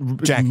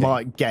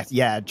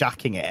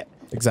jacking it.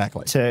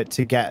 Exactly. To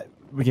get,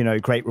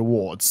 great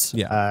rewards.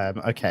 Yeah.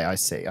 Okay, I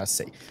see.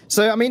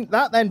 So, I mean,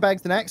 that then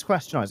begs the next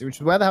question, Isaac, which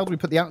is where the hell do we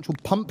put the actual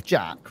pump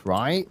jack,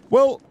 right?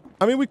 Well,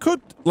 I mean, we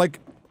could, like,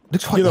 do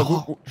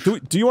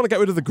you want to get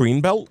rid of the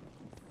green belt?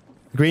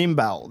 Green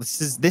belt.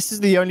 This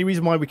is the only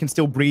reason why we can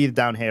still breathe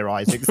down here,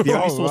 Isaac. It's the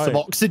only source of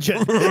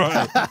oxygen.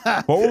 Right.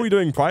 What were we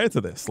doing prior to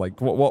this? Like,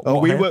 what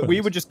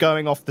we were just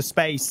going off the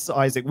space,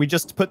 Isaac. We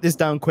just put this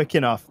down quick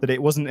enough that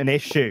it wasn't an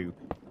issue.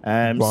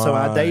 So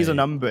our days are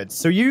numbered.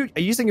 So are you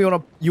saying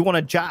you want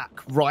to jack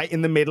right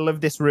in the middle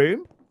of this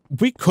room?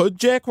 We could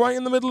jack right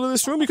in the middle of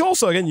this room. You could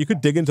also, again, you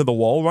could dig into the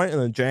wall, right,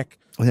 and then jack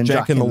in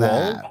the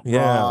wall.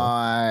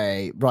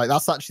 Yeah, right.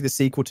 That's actually the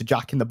sequel to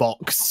Jack in the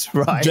Box,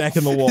 right? Jack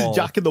in the wall.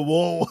 Jack in the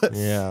wall.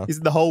 Yeah, is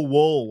the whole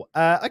wall.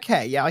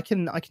 Okay, yeah, I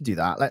can do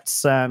that.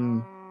 Let's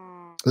do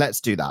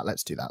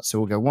that. So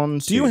we'll go 1,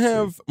 2. Do you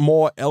have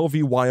more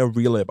LV wire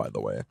relay, by the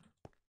way?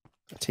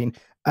 13.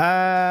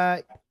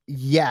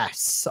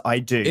 Yes, I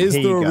do. Is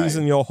there a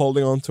reason you're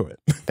holding on to it?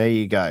 There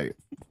you go.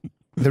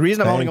 The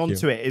reason I'm holding on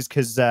to it is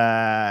because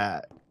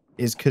I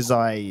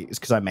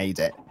made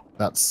it.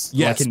 That's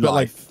like in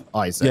life,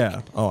 Isaac.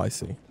 Yeah. Oh, I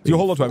see. Do you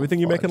hold on to everything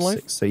you make in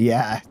life? So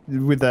yeah,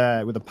 with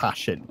a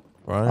passion,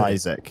 right.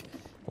 Isaac.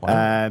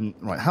 Wow.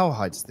 Right, how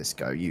high does this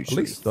go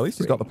usually? At least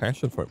he's got the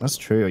passion for it. That's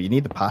true. You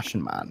need the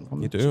passion, man.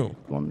 You do.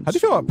 How do you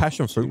feel about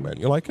passion fruit, man?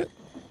 You like it?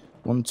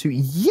 1, 2.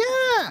 Yeah,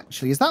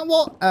 actually, is that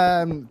what?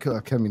 I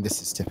mean,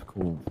 this is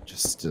typical.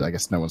 Just, I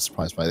guess, no one's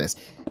surprised by this.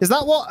 Is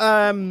that what?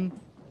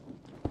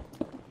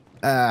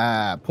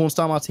 Porn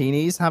star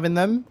martinis have in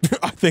them?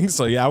 I think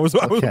so. Yeah, I was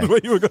where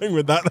you were going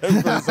with that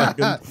then for a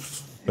second.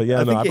 But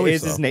yeah, I think it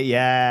is, so. Isn't it?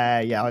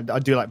 Yeah. I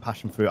do like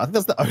passion fruit. I think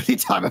that's the only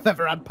time I've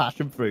ever had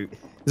passion fruit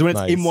is when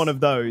it's in one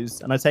of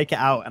those, and I take it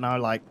out and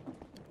I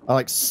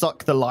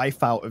suck the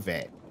life out of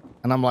it,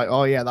 and I'm like,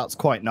 oh yeah, that's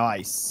quite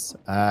nice.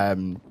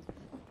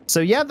 So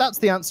yeah, that's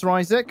the answer,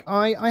 Isaac.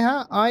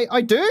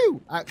 I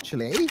do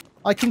actually.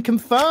 I can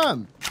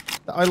confirm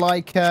that I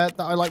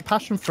like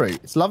passion fruit.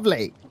 It's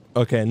lovely.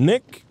 Okay,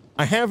 Nick,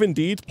 I have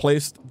indeed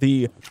placed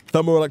the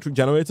thermoelectric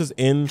generators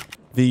in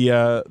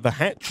the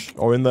hatch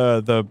or in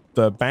the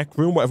back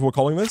room, whatever we're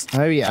calling this.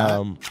 Oh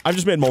yeah. I've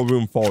just made more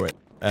room for it.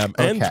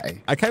 And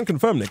I can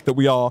confirm, Nick, that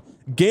we are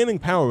gaining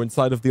power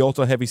inside of the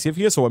auto heavy sieve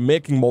here, so we're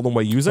making more than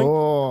we're using.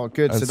 Oh,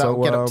 good. So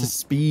that'll get up to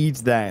speed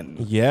then.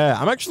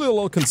 Yeah, I'm actually a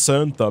little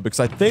concerned though,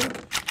 because I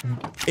think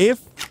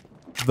if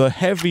the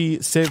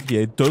heavy sieve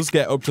here does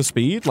get up to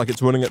speed, like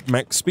it's running at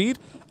max speed,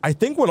 I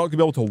think we're not going to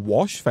be able to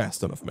wash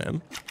fast enough,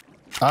 man.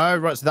 Oh,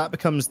 right. So that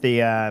becomes the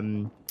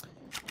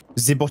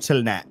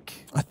bottleneck.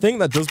 I think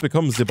that does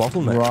become the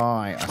bottleneck.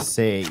 Right, I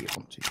see. 1,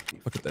 2, 3,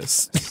 4, Look at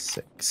this.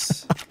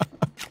 6.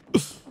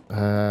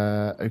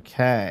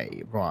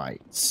 Okay,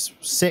 right.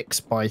 6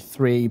 by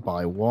 3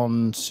 by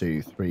 1,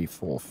 2, 3,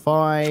 4,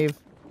 5.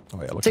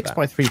 Oh, yeah, look 6 at that.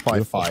 by 3 by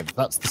 5.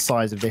 That's the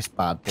size of this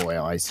bad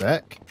boy,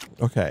 Isaac.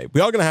 Okay,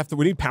 we are going to have to.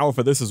 We need power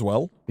for this as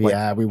well. Like,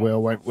 yeah, we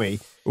will, won't we?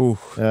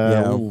 Oof.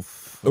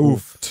 Oofed.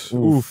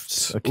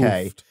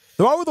 Okay. Oofed.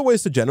 There are other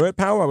ways to generate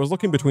power. I was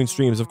looking between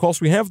streams. Of course,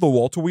 we have the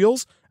water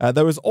wheels.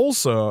 There is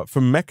also,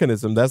 from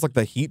Mechanism, there's like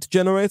the heat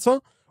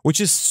generator,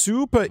 which is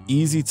super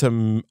easy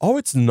to... Oh,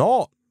 it's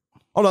not.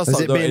 Oh, no,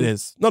 that's not. It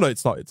is. No,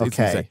 it's not. It's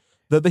insane.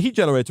 The heat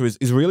generator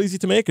is real easy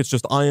to make. It's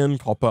just iron,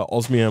 copper,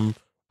 osmium,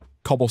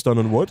 cobblestone,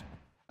 and wood.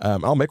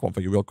 I'll make one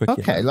for you real quick.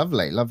 Okay,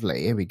 yeah.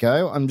 Lovely. Here we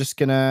go. I'm just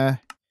going to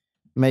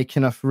make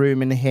enough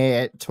room in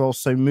here to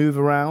also move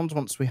around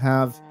once we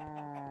have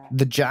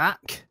the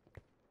jack.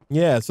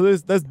 Yeah, so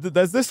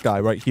there's this guy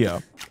right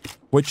here,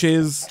 which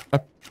is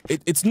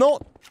it's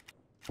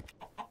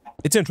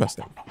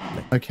interesting.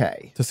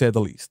 Okay. To say the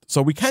least.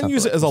 So we can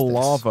use it as a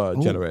lava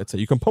generator.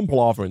 You can pump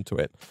lava into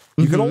it.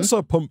 You can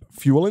also pump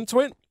fuel into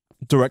it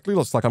directly.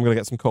 Looks like I'm going to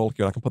get some coal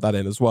here and I can put that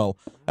in as well.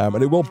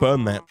 And it will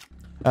burn that.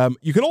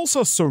 You can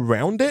also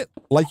surround it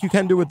like you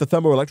can do with the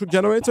thermoelectric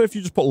generator. If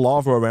you just put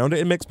lava around it,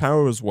 it makes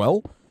power as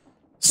well.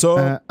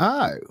 So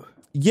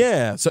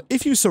yeah, so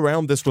if you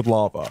surround this with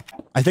lava,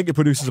 I think it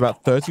produces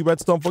about 30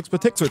 redstone flux per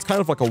tick, so it's kind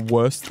of like a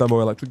worse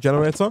thermoelectric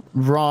generator.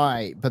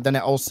 Right, but then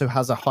it also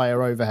has a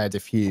higher overhead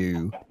if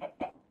you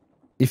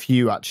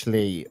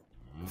actually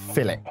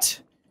fill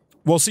it.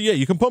 Well, so yeah,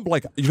 you can pump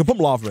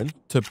lava in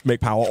to make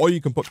power, or you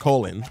can put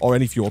coal in, or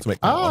any fuel to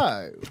make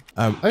power.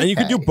 Okay. And you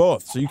can do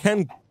both. So you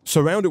can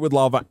surround it with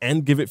lava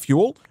and give it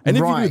fuel. And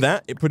if you do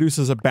that, it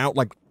produces about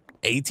like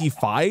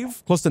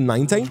 85, close to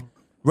 90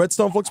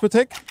 redstone flux per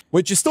tick,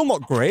 which is still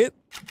not great,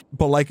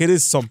 but like it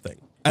is something.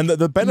 And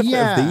the benefit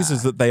of these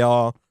is that they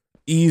are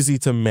easy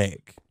to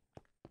make.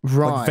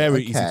 Right. Like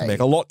very easy to make.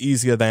 A lot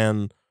easier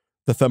than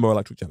the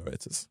thermoelectric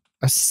generators.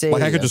 I see.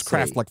 Like I could just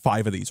craft like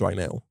 5 of these right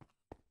now.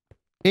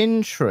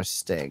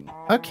 Interesting.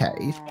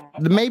 Okay.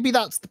 Maybe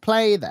that's the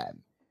play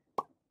then.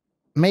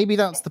 Maybe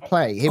that's the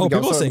play. Here we go.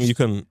 People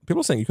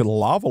are saying you can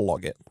lava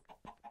log it.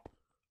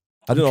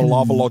 I didn't know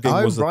lava logging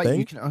was a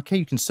thing.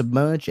 You can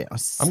submerge it.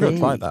 I'm going to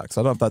try that because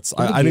I don't know if that's.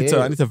 I need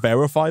to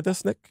verify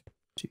this, Nick.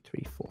 2,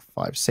 3, 4,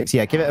 5, 6.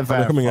 Yeah, give it a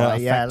verify.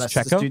 Yeah, let's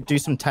do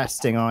some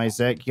testing,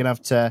 Isaac. You're gonna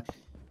have to.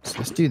 So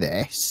let's do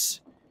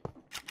this,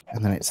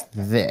 and then it's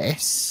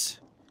this.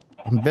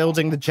 I'm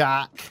building the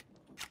jack,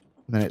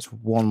 and then it's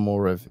one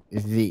more of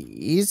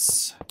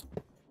these.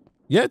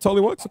 Yeah, it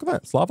totally works. Look at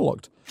that. It's lava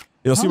logged.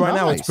 You'll see right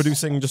now it's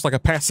producing just like a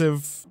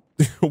passive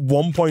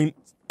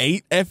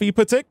 1.8 FE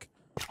per tick.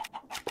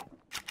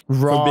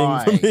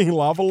 Right. From being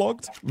lava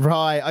logged.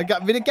 Right.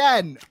 I mean,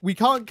 again, we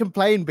can't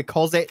complain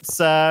because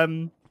it's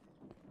No,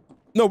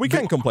 we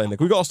can complain, Nick.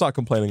 We got to start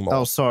complaining more.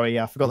 Oh, sorry.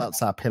 Yeah, I forgot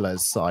that's our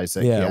pillars,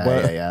 Isaac.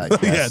 Yeah.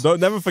 Yeah. Don't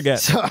never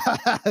forget.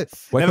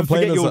 We're never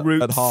forget your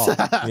roots. At heart.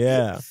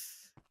 Yeah.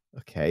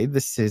 Okay.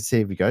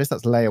 Here we go. So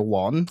that's layer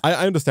 1.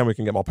 I understand we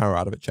can get more power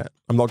out of it, chat.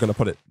 I'm not going to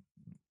put it.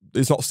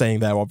 It's not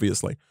staying there,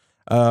 obviously.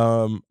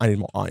 I need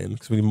more iron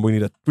because we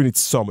need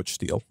so much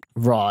steel.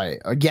 Right.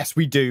 Yes,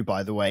 we do.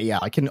 By the way, yeah,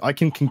 I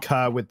can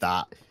concur with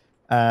that.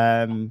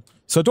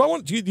 So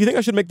do you think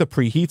I should make the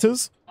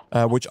preheaters,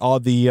 which are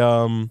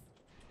the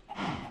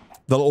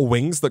little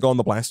wings that go on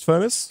the blast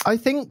furnace? I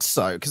think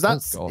so because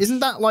isn't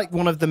that like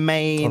one of the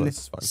main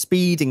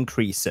speed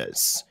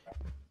increases?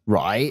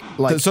 Right.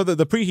 Like so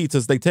the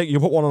preheaters, you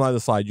put one on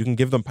either side. You can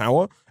give them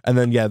power, and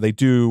then they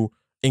do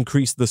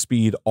increase the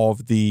speed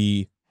of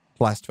the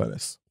blast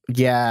furnace.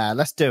 Yeah,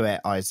 let's do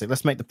it, Isaac.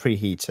 Let's make the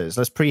preheaters.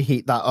 Let's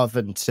preheat that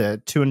oven to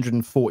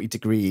 240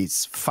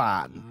 degrees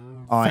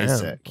fan,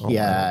 Isaac. Oh,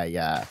 yeah,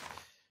 yeah.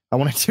 I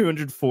want a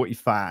 240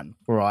 fan,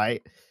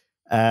 right?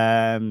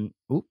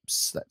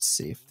 Oops, let's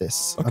see if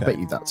this... Okay. I bet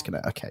you that's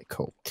going to... Okay,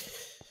 cool.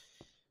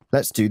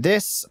 Let's do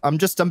this. I'm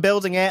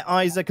building it,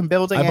 Isaac. I'm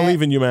building it. I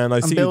believe in you, man. I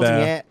see you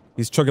there. It.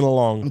 He's chugging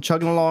along. I'm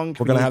chugging along.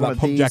 We're going to have that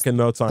PUMPJACK in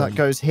no time. That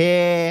goes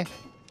here.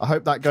 I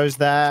hope that goes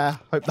there.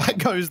 Hope that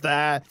goes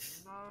there.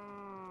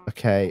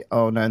 Okay.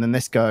 Oh, no. And then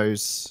this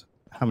goes...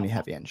 How many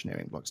heavy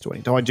engineering blocks do I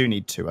need? Oh, I do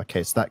need 2.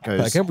 Okay, so that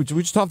goes... Again, we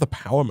just have the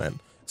power,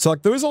 man. So,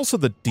 like, there is also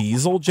the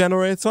diesel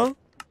generator,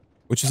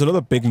 which is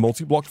another big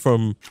multi-block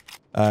from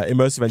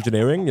immersive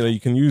engineering. You know, you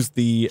can use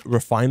the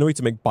refinery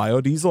to make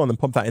biodiesel and then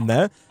pump that in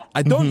there.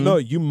 I don't know.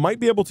 You might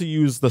be able to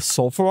use the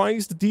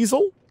sulfurized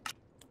diesel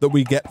that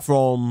we get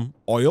from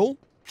oil.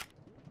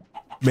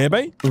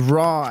 Maybe.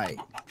 Right.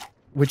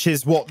 Which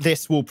is what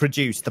this will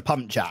produce, the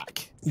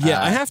PUMPJACK.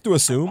 Yeah, I have to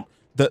assume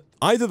that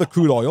either the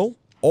crude oil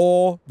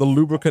or the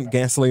lubricant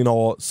gasoline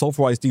or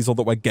sulfurized diesel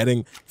that we're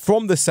getting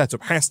from this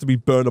setup has to be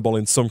burnable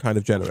in some kind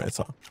of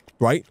generator,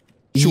 right?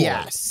 Surely.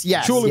 Yes.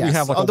 Surely we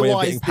have like a way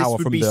of getting power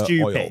from the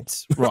stupid,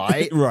 oil.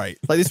 Right? Right.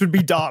 Like this would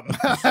be dumb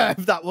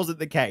if that wasn't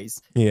the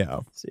case.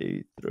 Yeah.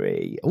 2,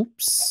 3.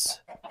 Oops.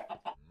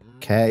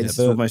 Okay, this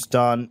is almost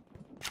done.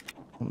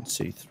 1,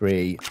 2,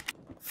 3,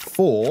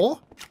 4.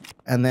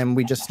 And then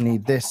we just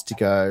need this to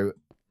go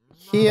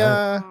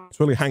here. It's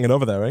really hanging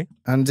over there, eh?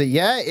 And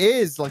yeah, it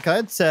is. Like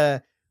I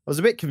was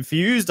a bit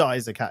confused,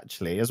 Isaac,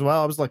 actually, as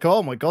well. I was like,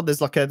 oh my god,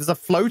 there's a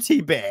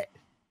floaty bit.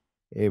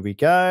 Here we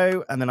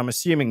go. And then I'm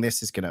assuming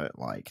this is gonna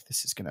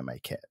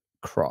make it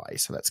cry.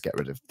 So let's get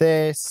rid of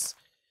this.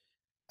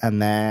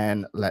 And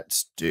then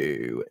let's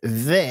do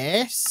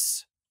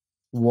this.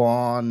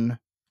 1,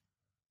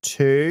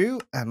 2.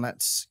 And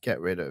let's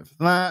get rid of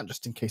that,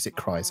 just in case it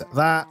cries at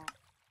that.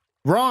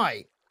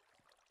 Right.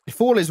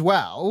 If all is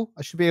well,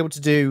 I should be able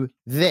to do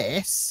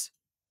this.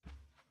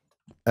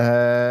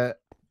 And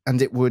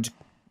it would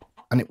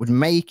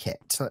make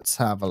it. Let's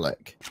have a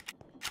look.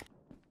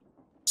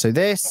 So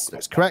this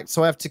looks correct.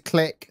 So I have to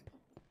click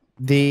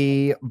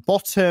the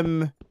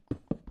bottom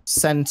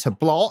center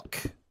block,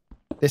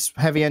 this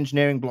heavy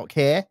engineering block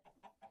here.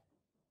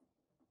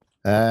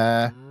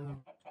 I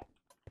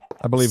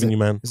believe in you,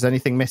 man. Is there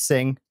anything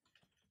missing?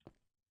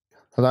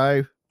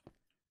 Hello?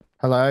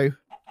 Hello?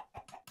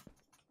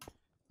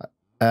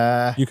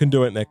 You can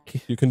do it,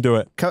 Nick. You can do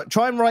it.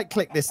 Try and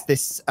right-click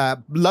this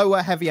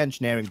lower heavy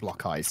engineering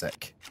block,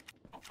 Isaac.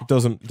 It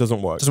doesn't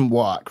work. Doesn't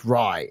work.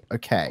 Right.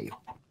 Okay.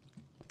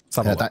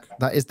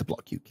 That is the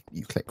block you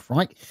click,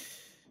 right?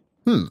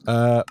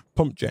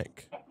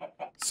 PUMPJACK.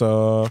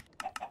 So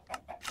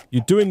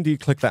you do indeed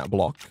click that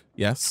block.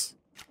 Yes.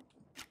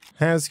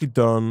 Has he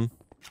done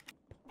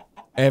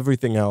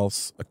everything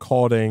else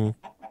according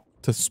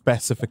to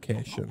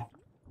specification?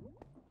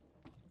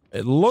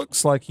 It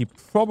looks like he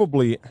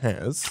probably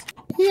has.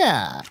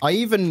 Yeah.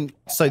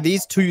 So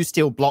these 2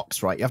 steel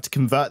blocks, right? You have to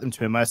convert them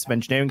to immersive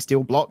engineering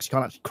steel blocks. You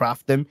can't actually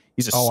craft them.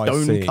 Use a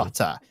stone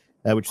cutter,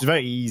 which is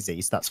very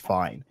easy, so that's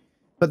fine.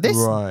 But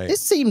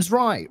this seems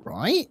right?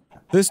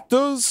 This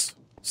does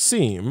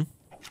seem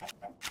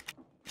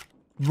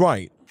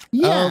right.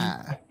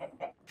 Yeah.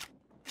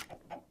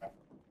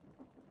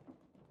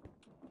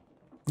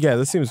 Yeah,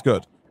 this seems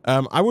good.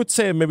 I would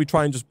say maybe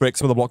try and just break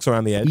some of the blocks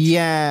around the edge.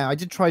 Yeah, I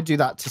did try to do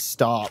that to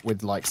start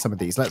with, like some of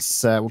these.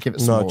 Let's we'll give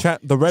it some more. No, chat.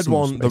 The red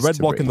one, the red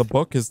block in the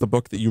book is the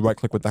book that you right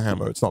click with the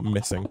hammer. It's not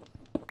missing.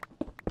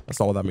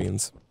 That's not what that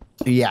means.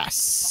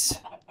 Yes,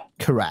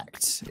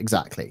 correct,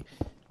 exactly.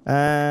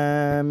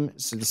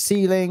 So the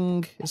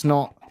ceiling is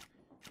not.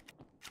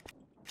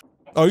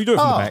 Oh, you do it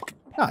from the back.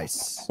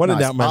 Nice. When in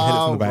doubt, man, hit it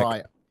from the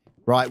back.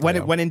 Right.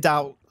 When in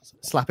doubt,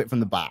 slap it from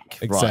the back.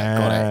 Exactly.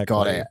 Right,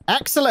 got it.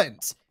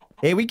 Excellent.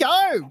 Here we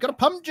go. Got a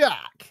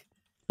PUMPJACK.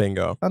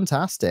 Bingo.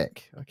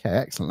 Fantastic. Okay,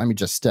 excellent. Let me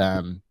just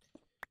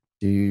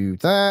do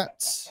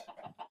that.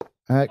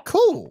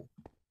 Cool.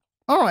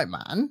 All right,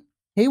 man.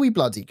 Here we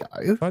bloody go.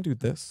 If I do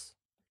this,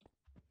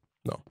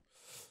 no,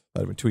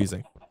 that'd be too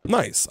easy.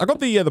 Nice. I got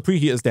the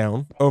preheaters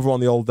down over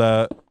on the old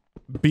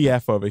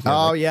BF over here.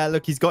 Oh yeah,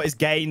 look, he's got his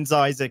gains,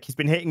 Isaac. He's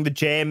been hitting the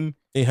gym.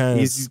 He has.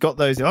 He's got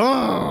those.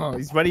 Oh,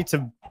 he's ready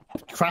to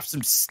craft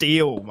some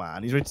steel,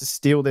 man. He's ready to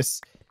steal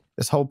this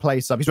whole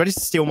place up. He's ready to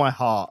steal my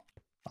heart,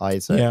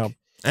 Isaac. Yeah.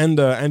 And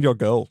your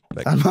girl.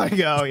 Nick. And my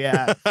girl,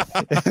 yeah.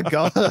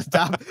 God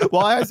damn.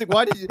 Why, Isaac?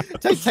 Why did you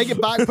take it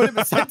back?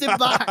 Send it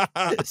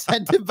back.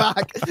 Send it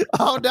back.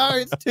 Oh no,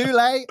 it's too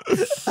late.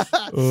 It's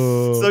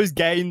those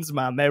gains,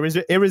 man. They're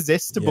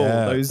irresistible.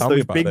 Yeah,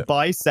 those big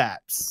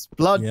biceps.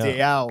 Bloody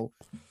hell.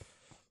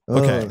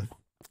 Okay.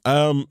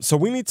 So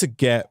we need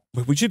to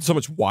we should do so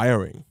much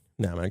wiring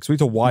now, man, because we need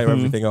to wire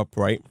everything up,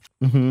 right?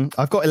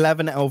 I've got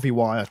 11 LV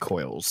wire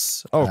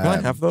coils. Oh, can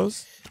I have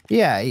those?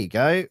 Yeah, here you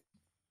go.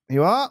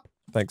 You are?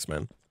 Thanks,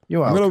 man.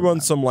 You are. I'm going to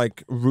run some,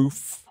 like,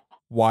 roof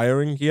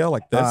wiring here,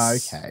 like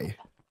this. Okay.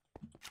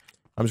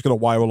 I'm just going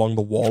to wire along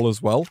the wall as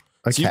well.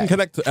 Okay. So you can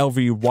connect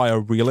LV wire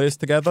relays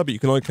together, but you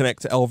can only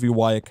connect LV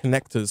wire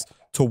connectors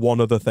to one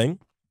other thing.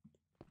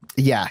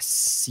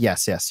 Yes.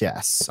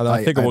 And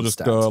I think we'll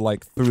just go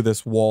like through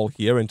this wall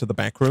here into the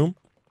back room.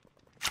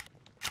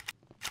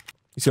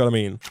 You see what I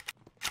mean?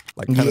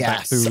 Like kind of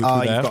back through there.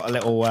 You've got a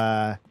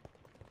little.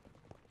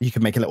 You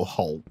can make a little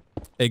hole.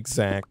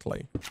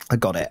 Exactly. I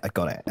got it.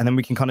 And then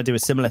we can kind of do a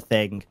similar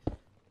thing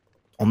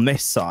on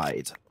this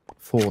side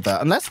for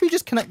the. Unless we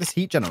just connect this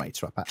heat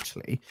generator up.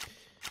 Actually,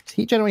 this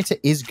heat generator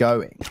is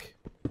going.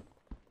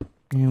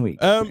 Here we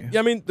go. Yeah,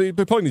 I mean, the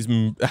problem is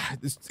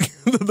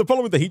the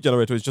problem with the heat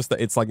generator is just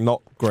that it's like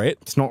not great.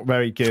 It's not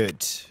very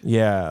good.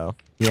 Yeah.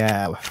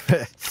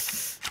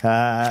 That's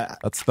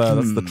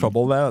the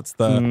trouble there. That's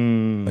the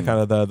kind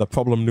of the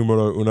problem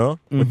numero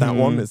uno with that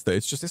one is that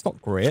it's not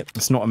great.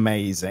 It's not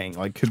amazing.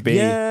 Like could be.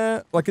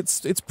 Yeah, like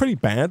it's pretty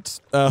bad.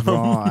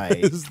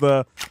 Right.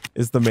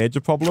 is the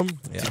major problem.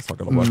 Yeah, it's not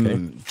gonna work.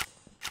 Do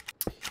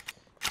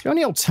you have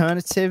any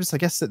alternatives? I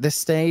guess at this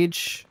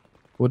stage,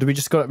 or do we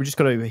just got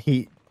to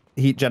heat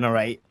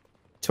generate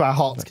to our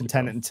heart's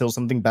content until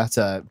something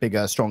better,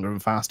 bigger, stronger,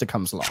 and faster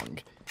comes along?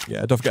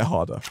 Yeah, don't get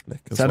harder, Nick.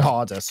 Said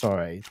harder,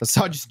 sorry. That's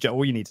just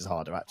all you need is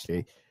harder,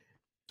 actually.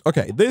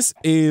 Okay, this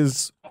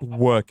is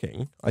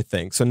working, I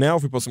think. So now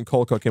if we put some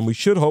coal coke in, we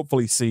should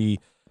hopefully see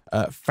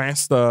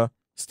faster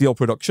steel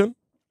production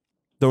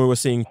than we were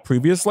seeing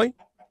previously.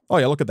 Oh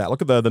yeah, look at that.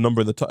 Look at the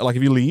number in the top. Like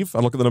if you leave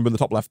and look at the number in the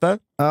top left there.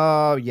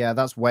 Oh yeah,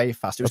 that's way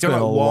faster. It was going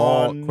like a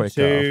lot 1,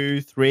 quicker.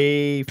 2,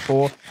 3,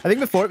 4. I think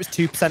before it was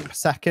 2% per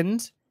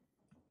second.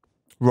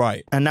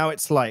 Right. And now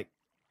it's like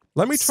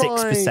let me try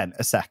 6%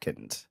 a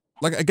second.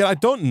 Like again, I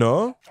don't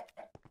know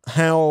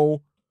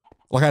how.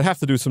 Like I'd have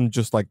to do some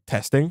just like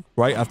testing,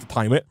 right? I have to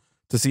time it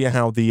to see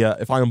how the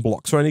if iron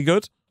blocks are any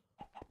good.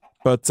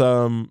 But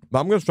I'm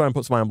going to try and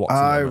put some iron blocks.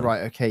 Oh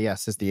right, okay,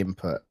 yes, is the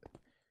input.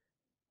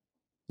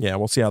 Yeah,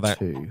 we'll see how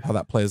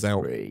that plays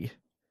out. 3.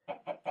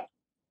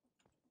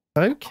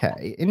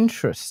 Okay,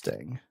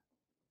 interesting.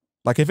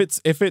 Like if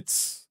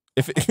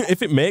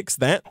it makes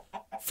that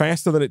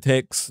faster than it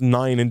takes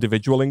 9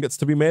 individual ingots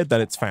to be made,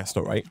 then it's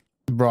faster, right?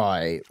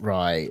 Right.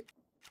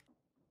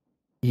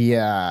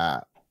 Yeah.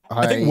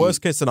 I think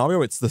worst case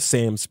scenario, it's the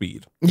same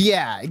speed.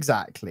 Yeah,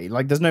 exactly.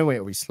 Like there's no way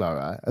it'll be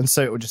slower. And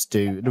so it'll just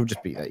be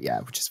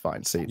which is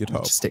fine. So you'd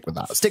just stick with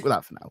that. Stick with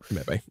that for now.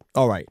 Maybe.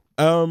 All right.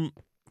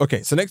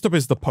 Okay, so next up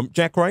is the pump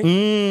jack, right?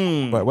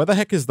 Wait, where the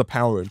heck is the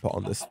power input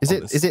on this? Is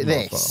it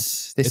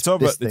this? It's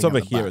over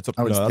here. It's up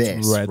it's that's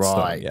this. redstone.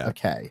 Right. Yeah.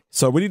 Okay.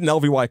 So we need an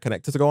LVY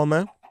connector to go on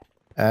there.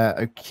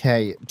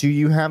 Okay. Do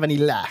you have any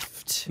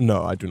left?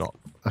 No, I do not.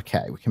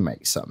 Okay, we can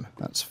make some.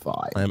 That's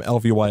fine. I am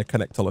LVY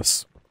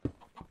connectorless.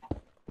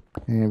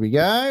 Here we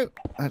go.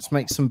 Let's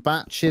make some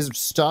batches of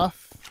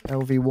stuff.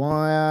 LV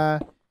wire.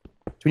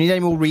 Do we need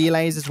any more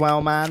relays as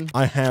well, man?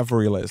 I have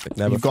relays. Like,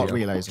 never You've got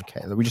relays,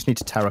 okay. We just need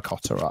to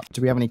terracotta up.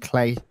 Do we have any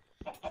clay to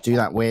do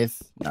that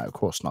with? No, of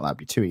course not. That'd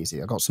be too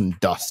easy. I've got some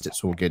dust.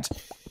 It's all good.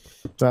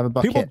 Do I have a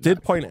bucket? People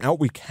did point out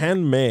we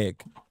can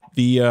make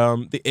the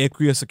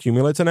aqueous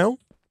accumulator now.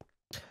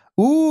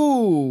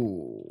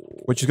 Ooh.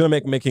 Which is going to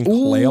make making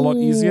clay a lot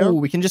easier.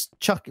 We can just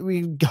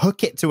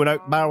hook it to an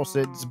oak barrel so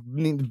it's a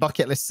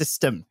bucketless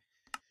system.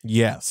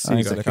 Yes.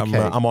 Isaac,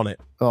 I'm on it.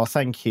 Oh,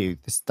 thank you.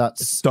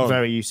 That's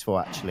very useful,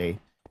 actually.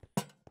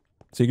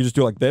 So you can just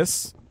do like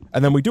this.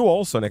 And then we do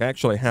also, Nick,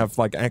 actually have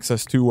like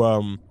access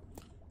to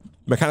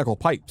mechanical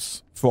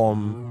pipes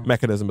from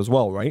Mechanism as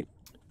well, right?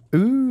 Ooh.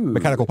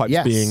 Mechanical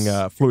pipes being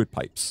fluid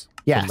pipes.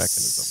 Yes. From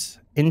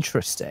Mechanism.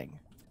 Interesting.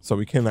 So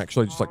we can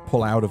actually just like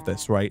pull out of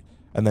this, right?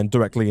 And then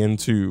directly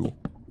into,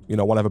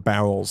 whatever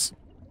barrels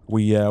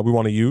we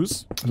want to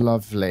use.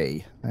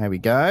 Lovely. There we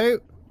go.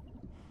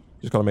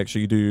 Just got to make sure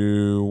you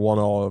do one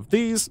of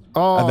these.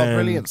 Oh, and then...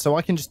 brilliant. So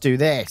I can just do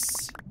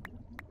this.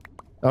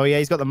 Oh, yeah,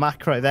 he's got the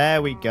macro.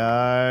 There we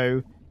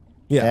go.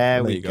 Yeah,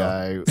 there we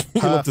go.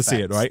 You love to see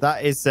it, right?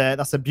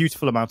 That's a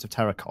beautiful amount of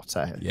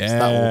terracotta.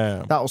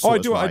 Yeah. That'll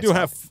I do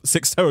have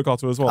 6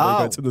 terracotta as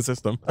well. It's in the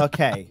system.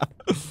 Okay.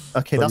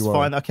 Okay, that's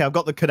fine. Okay, I've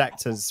got the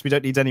connectors. We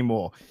don't need any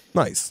more.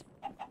 Nice.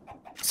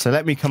 So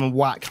let me come and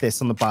whack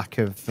this on the back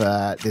of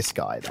this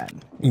guy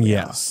then.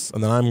 Yes.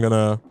 And then I'm going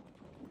to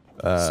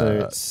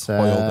so it's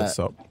oil this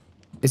up.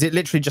 Is it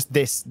literally just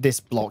this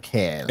block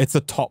here? It's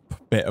the top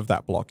bit of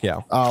that block,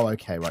 yeah. Oh,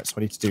 okay, right. So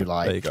I need to do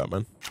like... There you go,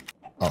 man.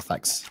 Oh,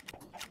 thanks.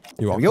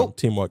 You're welcome.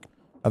 Teamwork.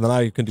 And then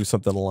I can do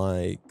something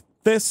like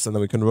this, and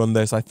then we can run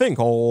this, I think,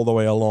 all the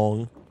way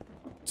along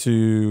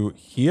to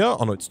here.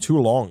 Oh, no, it's too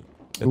long.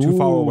 They're too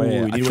far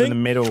away. I think in the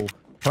middle.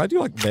 Can I do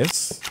like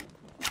this?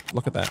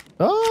 Look at that.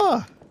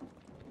 Oh,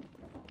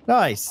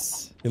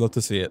 nice. You love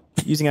to see it.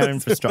 Using our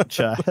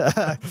infrastructure.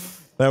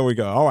 There we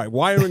go. All right,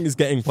 wiring is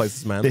getting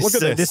places, man. Look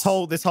at this.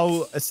 This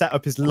whole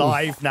setup is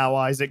live now,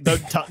 Isaac.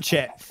 Don't touch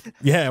it.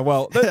 Yeah,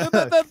 well,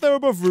 they're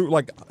above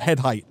like head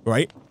height,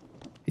 right?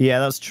 Yeah,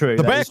 that's true.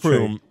 The back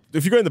room.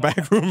 If you go in the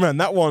back room, man,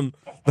 that one's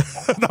a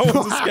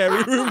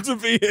scary room to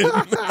be in.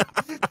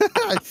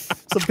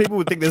 Some people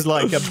would think there's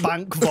like a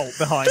bank vault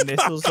behind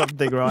this or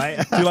something,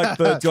 right? Do you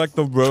like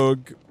the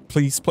rogue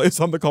please place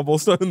on the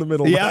cobblestone in the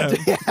middle. Yeah.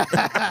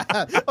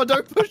 Oh,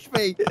 don't push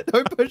me.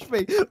 Don't push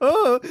me.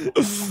 Oh,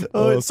 it's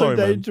sorry, so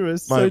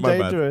dangerous. My so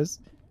dangerous.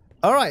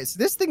 All right, so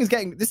this thing's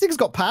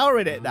got power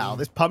in it now.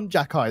 This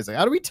PUMPJACK, Isaac.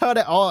 How do we turn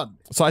it on?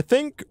 So I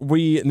think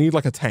we need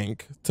like a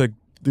tank to,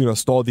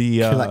 store the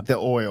collect the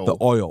oil. The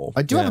oil.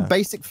 I do have a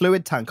basic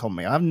fluid tank on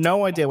me. I have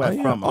no idea where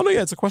it's from. Oh no,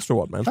 yeah, it's a Quest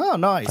reward, man. Oh,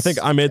 nice. I think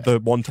I made the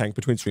one tank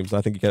between streams, and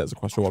I think you get it as a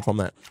Quest reward from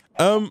that.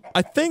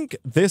 I think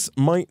this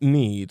might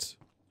need.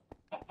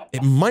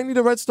 It might need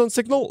a redstone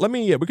signal.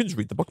 We can just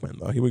read the book, man.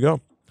 Though here we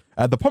go.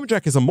 The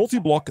PUMPJACK is a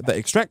multi-block that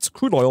extracts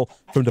crude oil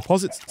from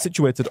deposits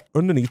situated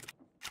underneath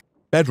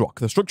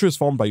bedrock. The structure is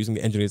formed by using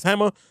the engineer's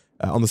hammer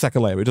on the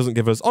second layer. It doesn't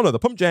give us... Oh, no, the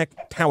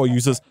PUMPJACK tower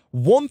uses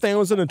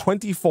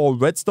 1,024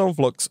 redstone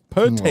flux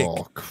per tick.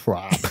 Oh,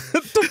 crap.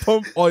 To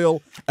pump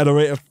oil at a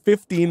rate of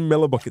 15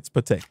 millibuckets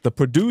per tick. The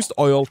produced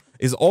oil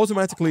is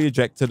automatically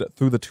ejected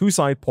through the two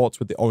side ports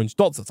with the orange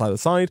dots that's either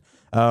side.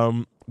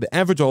 The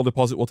average oil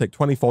deposit will take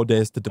 24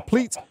 days to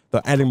deplete,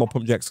 though adding more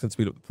PUMPJACKs can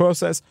speed up the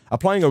process.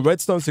 Applying a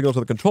redstone signal to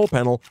the control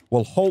panel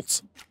will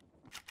halt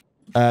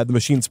the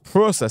machine's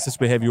process. This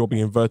behavior will be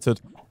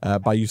inverted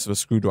by use of a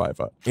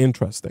screwdriver.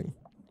 Interesting.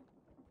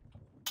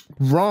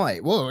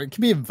 Right. Well, it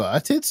can be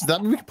inverted. So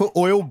that we can put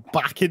oil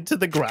back into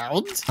the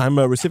ground. I'm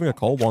receiving a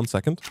call. 1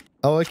 second.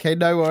 Oh, okay.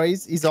 No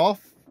worries. He's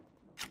off.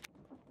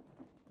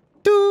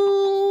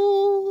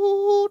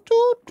 Do,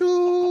 do,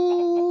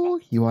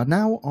 do. You are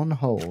now on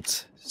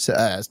hold.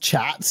 So,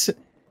 chat,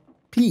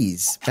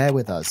 please bear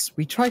with us.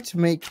 We try to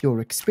make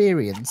your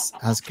experience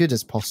as good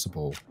as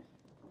possible.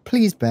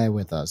 Please bear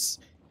with us.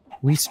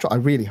 I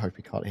really hope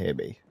he can't hear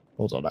me.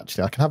 Hold on,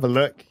 actually. I can have a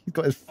look. He's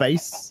got his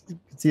face. You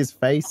can see his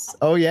face.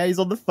 Oh, yeah, he's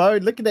on the phone.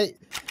 Look at it.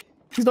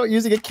 He's not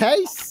using a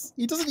case.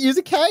 He doesn't use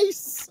a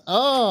case.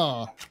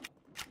 Oh.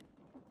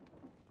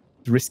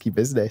 Risky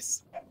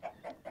business.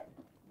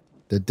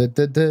 Da, da,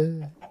 da,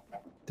 da.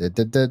 Da,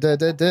 da, da, da,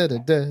 da, da,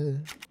 da.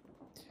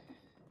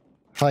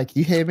 Hi, can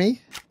you hear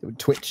me?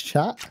 Twitch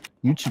chat?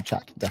 YouTube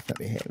chat can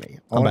definitely hear me.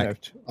 I'm back.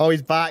 No. Oh,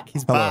 he's back.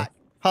 He's back.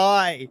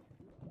 Hi.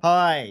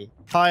 Hi,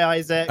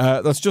 Isaac.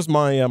 That's just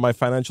my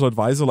financial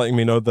advisor letting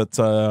me know that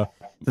the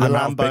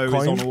Lambo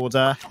is on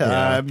order.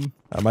 Yeah.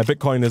 My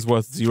Bitcoin is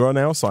worth 0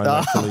 now, so I'm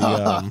actually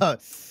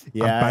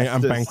yeah,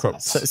 I'm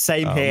bankrupt.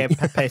 Same here,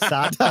 Pepe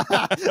sad.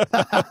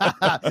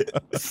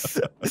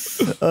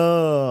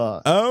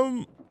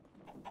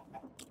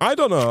 I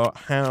don't know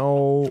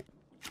how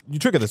you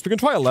trigger this. We can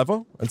try a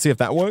lever and see if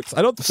that works.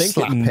 I don't think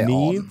it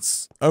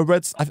needs a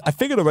red. I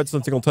figured a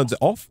redstone signal turns it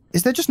off.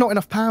 Is there just not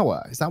enough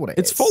power? Is that what it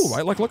is? It's full,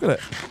 right? Like, look at it.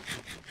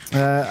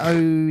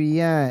 Oh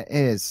yeah, it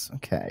is.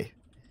 Okay.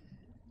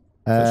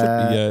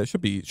 It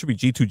should be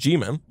G2G,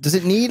 man. Does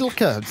it need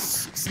like a?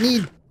 Does it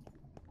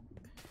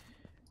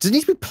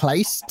need to be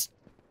placed?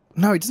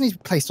 No, it doesn't need to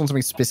be placed on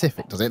something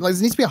specific, does it? Like,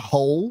 does it need to be a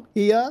hole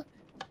here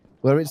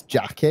where it's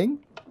jacking?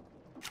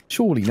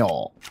 Surely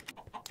not.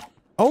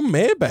 Oh,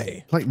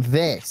 maybe. Like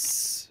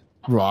this,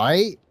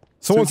 right?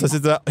 Someone says,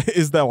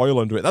 is there oil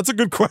under it? That's a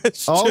good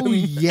question. Oh,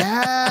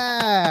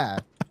 yeah.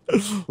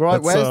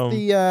 Right, where's the...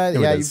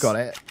 yeah, you've got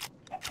it.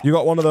 You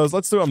got one of those.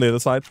 Let's do it on the other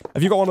side.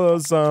 Have you got one of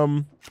those...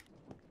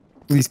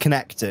 These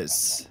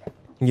connectors?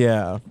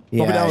 Yeah.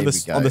 Probably down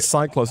on this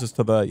side closest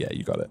to the... Yeah,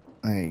 you got it.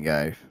 There you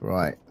go.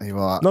 Right. There you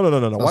are. No.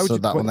 Why would you...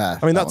 that one there.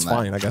 I mean, that's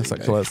fine, I guess,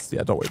 actually.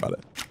 Yeah, don't worry about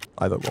it.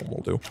 Either one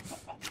will do.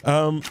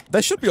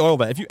 There should be oil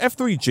there. If you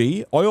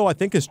F3G, oil I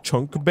think is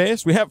chunk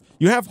based.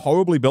 You have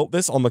horribly built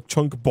this on the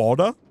chunk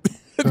border.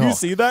 Do you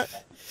see that?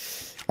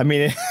 I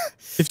mean,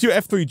 if you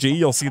F3G,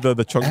 you'll see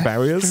the chunk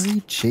barriers.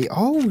 F3G.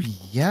 Oh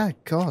yeah,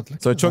 God.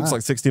 So chunk's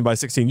like 16 by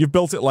 16. You've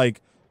built it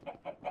like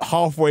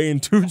halfway in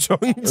 2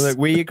 chunks. Look,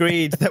 we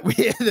agreed that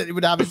that it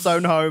would have its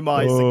own home,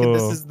 Isaac, and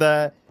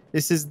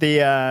this is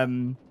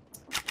the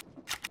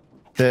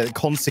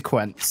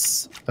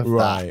consequence of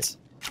that.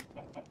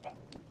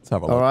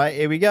 Have a look. All right,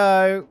 here we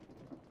go.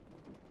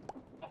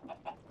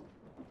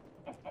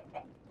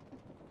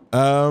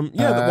 Oh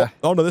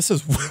no, this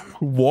is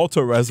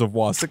water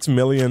reservoir, 6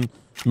 million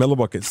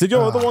millibuckets. Did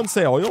your other one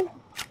say oil?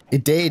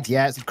 It did,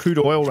 yeah. It's a crude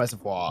oil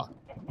reservoir.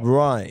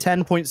 Right.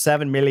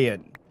 10.7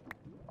 million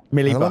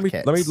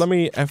millibuckets. Let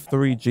me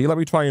F3G. Let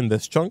me try in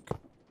this chunk.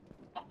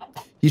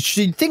 You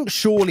should think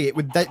surely it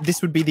would.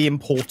 This would be the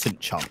important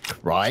chunk,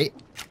 right?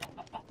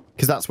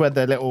 Because that's where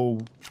the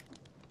little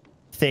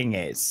thing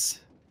is.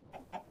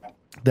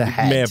 The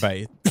head.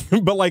 Maybe.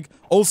 But like,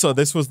 also,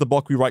 this was the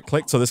block we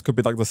right-clicked, so this could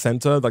be like the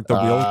center, like the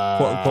real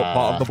quote-unquote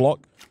part of the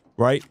block,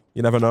 right?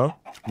 You never know.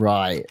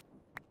 Right.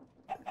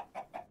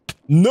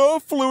 No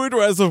fluid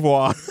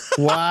reservoir.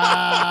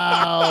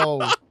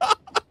 Wow.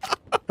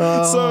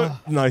 So,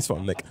 nice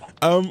one, Nick.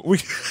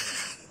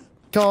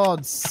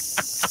 God's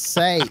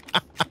sake.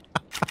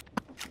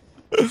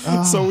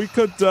 So we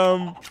could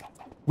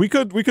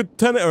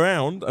turn it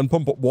around and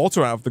pump up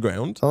water out of the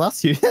ground. Oh,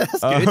 that's good.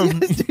 That's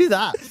good. Let's do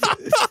that.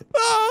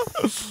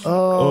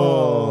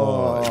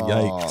 Oh,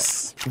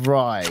 yikes.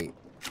 Right.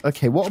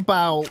 Okay, what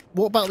about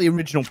the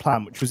original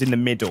plan, which was in the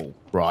middle,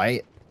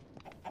 right,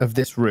 of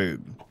this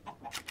room?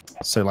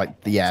 So like,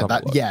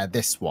 yeah,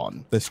 this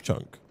one. This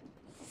chunk.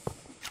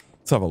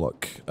 Let's have a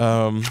look.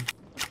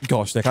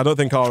 Gosh, Nick, I don't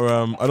think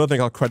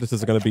our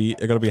creditors are going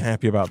to be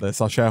happy about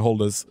this. Our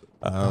shareholders.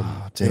 You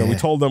know, we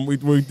told them we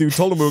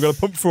told them we were going to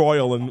pump for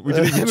oil, and we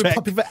didn't even check.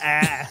 Pumping for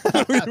air.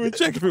 We didn't even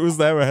check if it was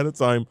there ahead of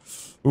time.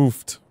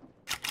 Oofed.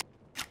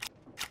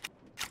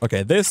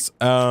 Okay, this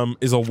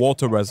is a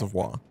water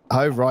reservoir.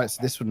 Oh right, so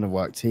this wouldn't have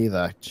worked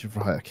either.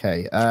 Right,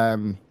 okay. Yeah,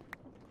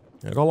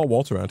 got a lot of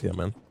water around here,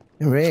 man.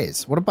 There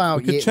is. What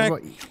about we could check.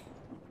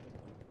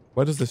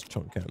 Where does this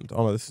chunk end?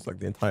 Oh no, this is like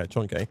the entire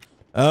chunk, eh?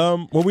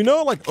 Well, we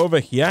know like over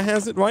here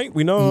has it, right?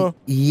 We know.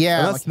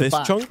 Yeah, well, that's like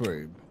this chunk.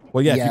 Room.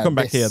 Well, yeah, if you come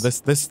back here,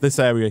 this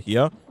area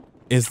here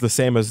is the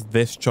same as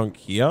this chunk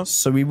here.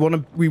 So we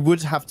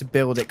would have to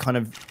build it kind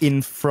of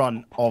in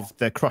front of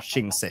the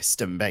crushing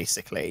system,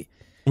 basically.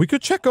 We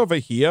could check over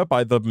here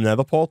by the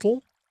nether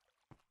portal.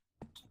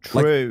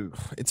 True.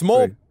 Like, it's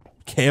more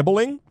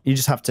cabling. You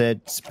just have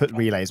to put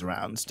relays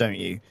around, don't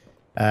you?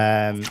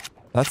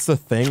 That's the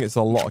thing. It's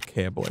a lot of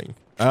cabling.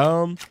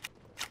 Let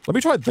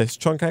me try this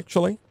chunk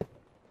actually.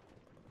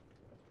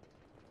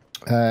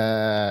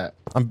 I'm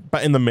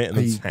in the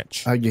maintenance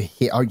hatch. Oh, you're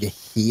here. Oh, you're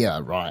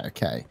here. Right.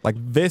 Okay. Like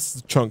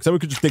this chunk. So we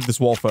could just dig this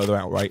wall further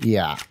out, right?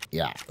 Yeah.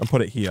 Yeah. And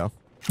put it here.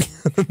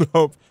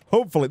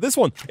 Hopefully this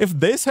one. If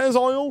this has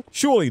oil,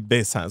 surely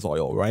this has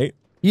oil, right?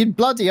 You'd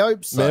bloody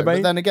hope so. Maybe.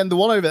 But then again, the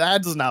one over there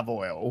doesn't have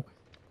oil.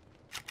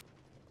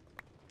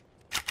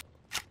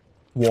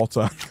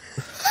 Water.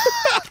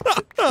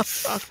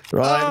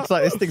 Right. Looks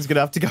like this thing's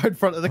gonna have to go in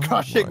front of the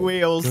crushing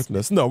wheels.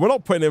 Goodness. No, we're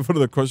not putting it in front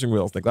of the crushing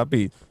wheels, Nick.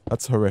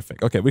 That's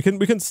horrific. Okay, we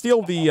can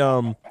steal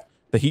the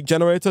heat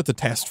generator to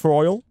test for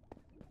oil.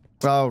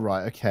 Oh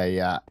right. Okay.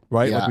 Yeah.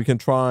 Right. Yeah. Like we can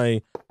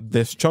try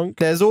this chunk.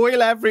 There's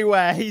oil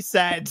everywhere. He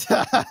said.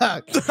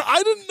 I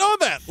didn't know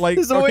that. Like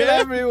there's oil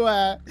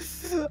everywhere.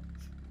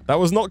 That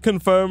was not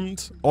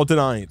confirmed or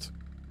denied.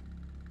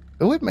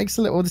 Oh, it makes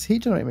a little. This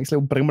heat generator makes a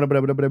little.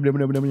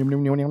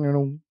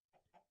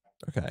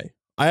 Okay.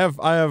 I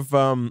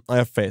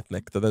have faith,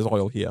 Nick, that there's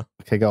oil here.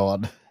 Okay, go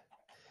on.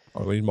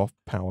 Oh, we need more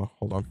power.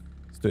 Hold on.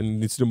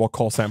 Needs to do more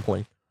core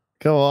sampling.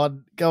 Go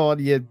on,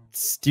 you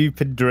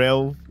stupid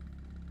drill.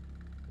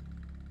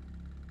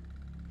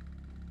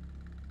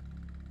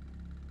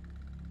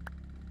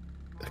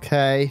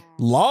 Okay.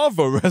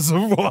 Lava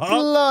reservoir.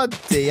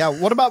 Bloody hell.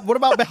 What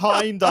about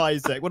behind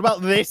Isaac? What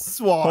about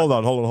this one? Hold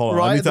on.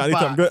 Right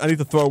I need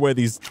to throw away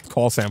these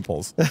core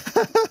samples.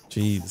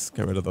 Jeez,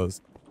 get rid of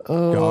those.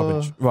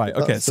 Garbage. Right,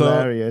 okay, that's so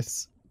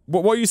hilarious.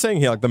 What are you saying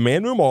here? Like the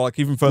main room or like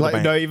even further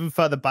back? No, even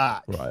further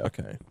back. Right,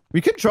 okay.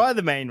 We could try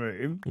the main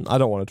room. I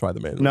don't want to try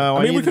the main room. No,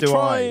 I mean, we could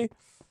try.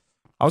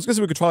 I was gonna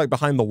say we could try like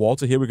behind the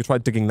water here. We could try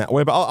digging that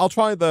way, but I'll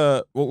try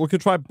the. Well, we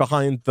could try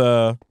behind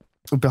the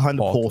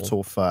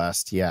portal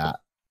first. Yeah.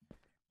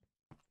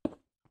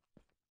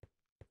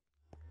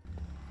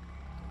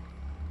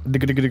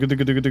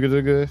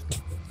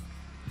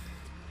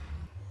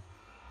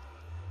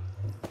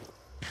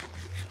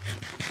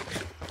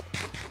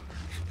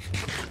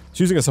 It's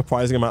using a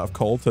surprising amount of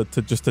coal to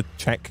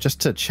check.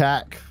 Just to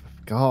check.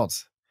 God.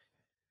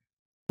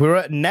 We're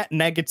at net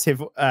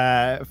negative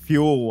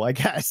fuel, I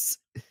guess.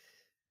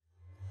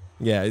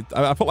 Yeah,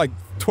 I put like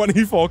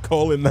 24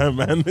 coal in there,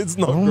 man. It's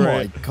not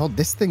great. Oh my God,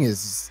 this thing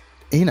is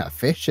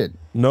inefficient.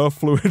 No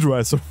fluid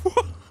reservoir.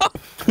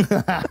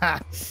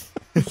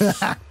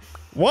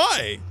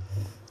 Why?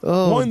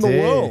 Oh, Why in the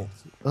world?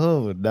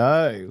 Oh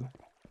no.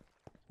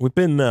 We've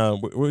been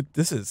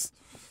this is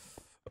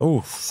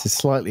this is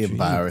slightly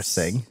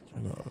embarrassing.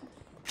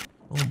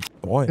 Oh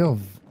boy.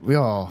 We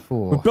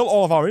built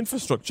all of our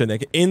infrastructure,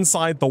 Nick,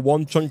 inside the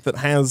one chunk that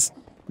has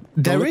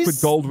the liquid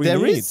gold we need.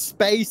 There is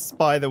space,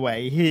 by the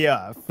way,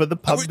 here for the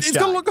pump. It's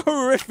gonna look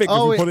horrific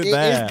if we put it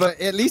there. Is,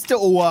 but at least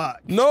it'll work.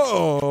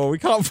 No, we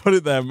can't put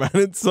it there, man.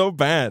 It's so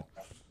bad.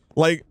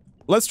 Like,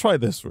 let's try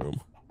this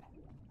room.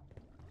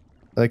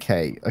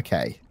 Okay.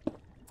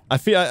 I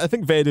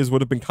think Vaders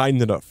would have been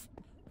kind enough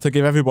to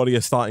give everybody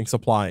a starting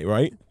supply,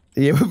 right?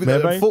 Yeah,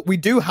 we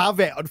do have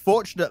it.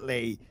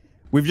 Unfortunately,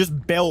 we've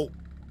just built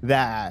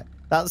there.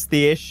 That's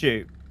the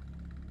issue.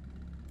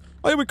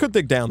 Oh, yeah, we could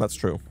dig down. That's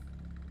true.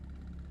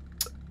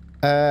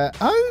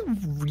 Oh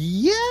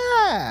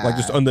yeah. Like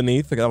just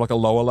underneath, like a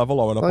lower level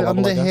or an upper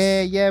level. Under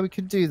here, yeah, we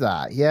could do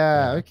that.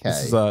 Yeah, okay.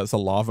 This is it's a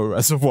lava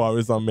reservoir.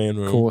 Is our main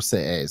room? Of course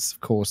it is.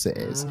 Of course it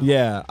is.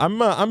 Yeah,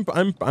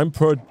 I'm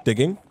pro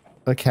digging.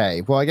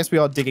 Okay, well, I guess we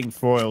are digging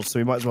for oil, so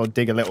we might as well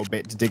dig a little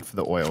bit to dig for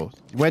the oil.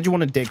 Where do you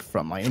want to dig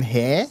from? Like in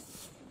here?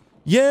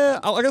 Yeah,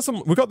 I guess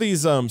we've got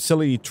these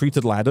silly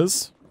treated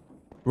ladders,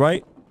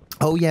 right?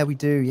 Oh yeah, we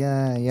do.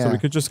 Yeah. So we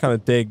could just kind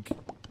of dig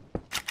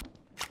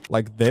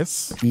like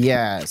this.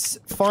 Yes,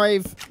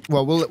 5.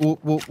 Well,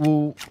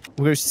 we'll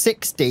go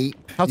 6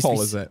 deep. How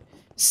tall is it?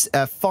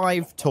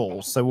 5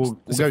 tall. So we'll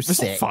go 6.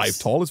 It's not 5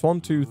 tall. It's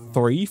 1, 2,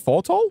 3,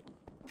 4 tall.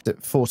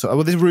 4 tall.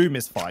 Well, this room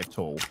is 5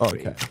 tall. 3,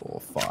 okay. 4,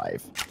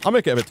 5. I'll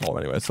make it a bit tall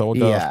anyway. So we'll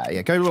go.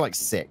 Yeah. Go to like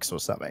 6 or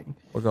something.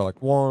 We'll go like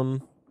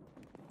 1.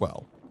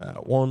 Well,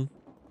 1,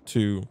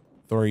 2,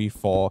 3,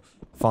 4,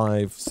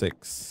 5,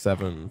 6,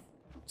 7,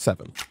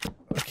 7.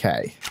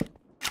 Okay.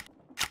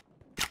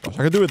 Gosh,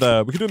 I could do with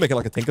we could do make it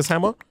like a tinker's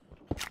hammer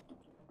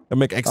and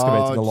make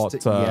excavating a lot.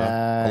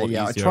 Yeah.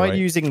 Easier, I tried right?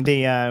 using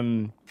the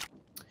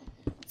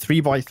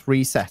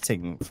 3x3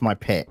 setting for my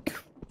pick.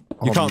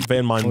 You can't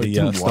vein mine it the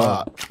didn't stone.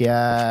 work.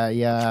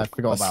 Yeah. I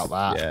forgot about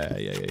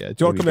that. Yeah. Do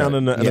you want to come down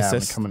and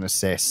assist? Come and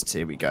assist.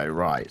 Here we go.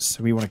 Right.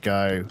 So we want to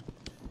go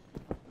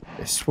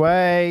this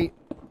way.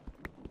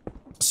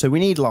 So we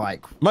need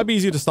like... Might be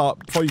easier to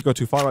start, before you go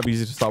too far, it might be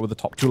easier to start with the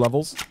top 2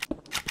 levels. Do you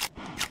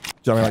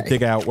know what I mean? Like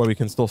dig out where we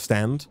can still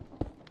stand.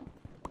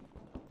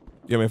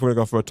 You know, if we're going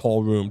to go for a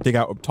tall room, dig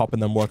out up top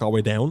and then work our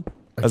way down.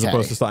 As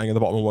opposed to starting at the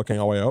bottom and working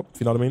our way up,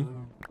 if you know what I mean?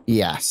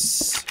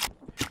 Yes.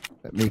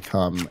 Let me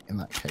come in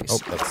that case. Oh,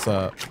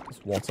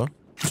 that's water.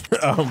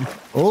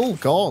 Oh,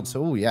 God.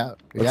 Oh, yeah.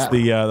 That's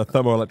the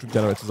thermoelectric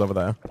generators over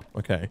there.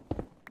 Okay.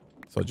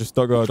 So just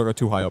don't go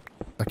too high up.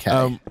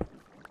 Okay.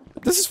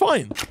 This is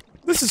fine.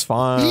 This is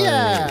fine.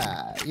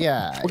 Yeah.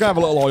 We're gonna have a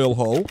little oil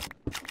hole.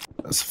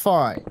 That's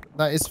fine.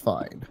 That is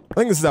fine. I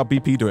think this is how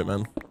BP do it,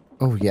 man.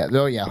 Oh, yeah.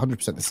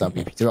 100% this is how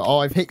BP do it. Oh,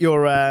 I've hit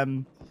your...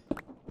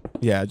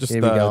 Yeah, just...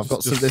 Here we go. I've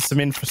got there's some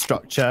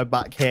infrastructure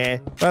back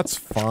here. That's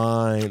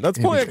fine. That's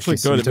probably actually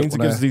good. It means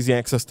it gives us easy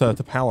access to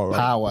power, right?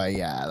 Power,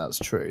 yeah. That's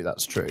true.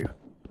 That's true.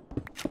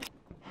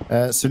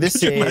 So this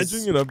Could you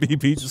imagine, you know,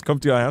 BP just come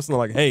to your house and they're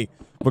like, hey,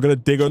 we're going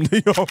to dig under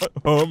your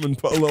home and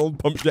put a little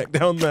pump jack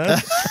down there.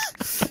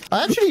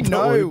 I actually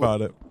know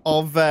about it.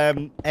 of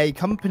a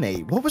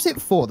company. What was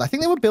it for? I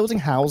think they were building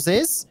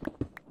houses.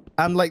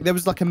 And like there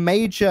was like a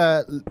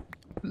major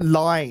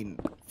line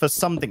for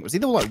something. It was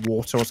either like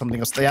water or something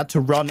else. They had to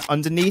run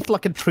underneath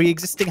like a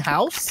pre-existing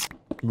house.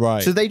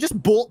 Right. So they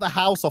just bought the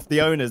house off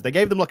the owners. They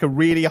gave them like a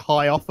really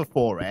high offer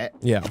for it.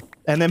 Yeah.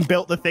 And then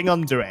built the thing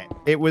under it.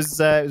 It was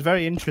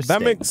very interesting.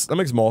 That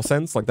makes more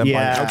sense. Like them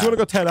buying. Do you want to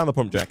go tear down the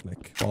pump jack,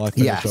 Nick? While I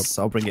finish up?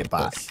 I'll bring it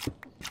back.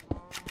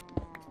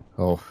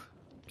 Oh,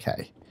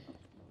 okay.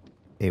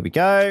 Here we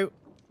go.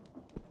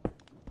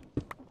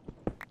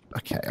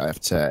 Okay, I have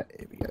to.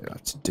 Here we go. I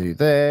have to do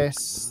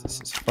this.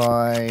 This is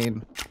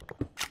fine.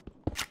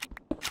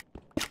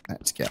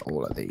 Let's get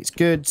all of these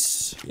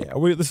goods. Yeah,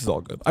 this is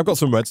all good. I've got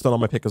some redstone on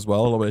my pick as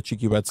well. A little bit of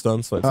cheeky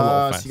redstone, so it's a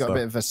lot faster. So you got a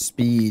bit of a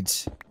speed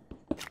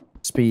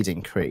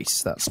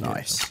increase. That's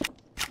nice.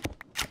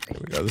 Here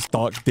we go. This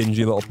dark,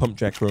 dingy little pump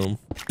jack room.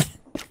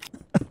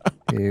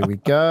 Here we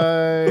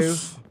go.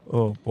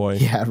 Oh boy.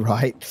 Yeah,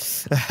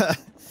 right.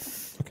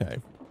 Okay.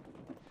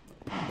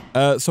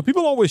 So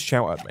people always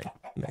shout at me,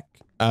 Nick,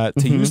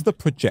 to use the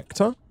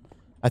projector.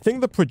 I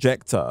think the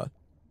projector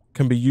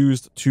can be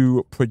used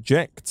to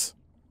project.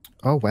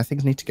 Oh, where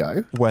things need to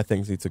go? Where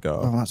things need to go.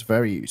 Oh, that's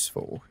very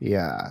useful.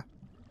 Yeah.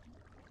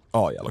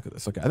 Oh, yeah, look at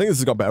this. Okay, I think this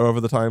has got better over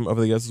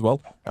the years as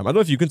well. I don't know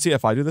if you can see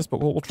if I do this, but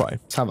we'll try.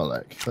 Let's have a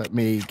look. Let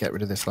me get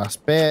rid of this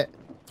last bit.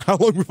 How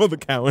long before the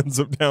cow ends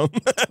up down?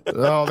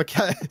 Oh, the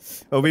cow.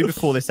 It'll be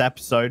before this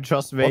episode,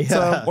 trust me.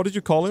 What did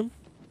you call him?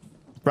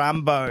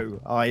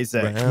 Rambo,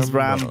 Isaac. He's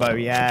Rambo,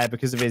 yeah,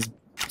 because of his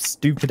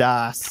stupid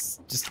ass.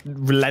 Just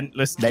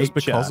relentless nature. Just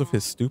because of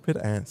his stupid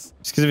ass.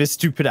 Just because of his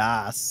stupid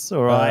ass,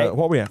 all right?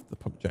 What are we after,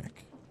 Pump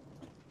Jack?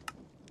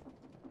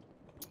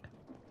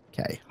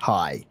 Okay,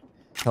 hi.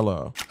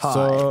 Hello. Hi.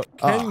 So,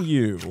 can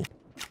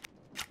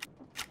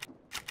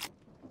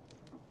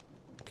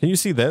you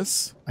see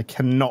this? I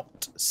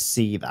cannot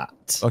see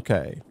that.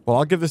 Okay. Well,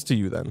 I'll give this to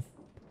you then.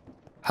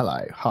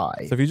 Hello,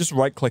 hi. So if you just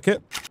right-click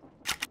it.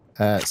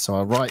 So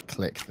I'll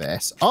right-click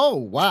this. Oh,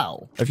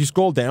 wow. If you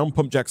scroll down,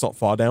 Pump Jack's not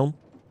far down.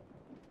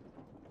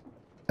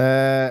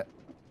 I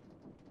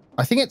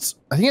think it's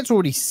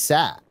already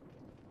set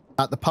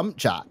at the Pump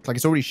Jack. Like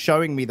it's already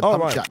showing me the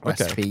Pump Jack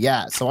recipe.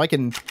 Yeah, so I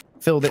can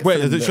fill it.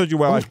 Wait, has it showed you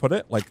where I put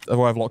it? Like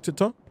where I've locked it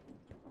to?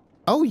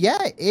 Oh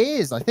yeah, it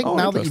is. I think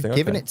now that you've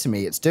given it to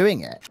me, it's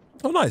doing it.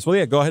 Oh nice. Well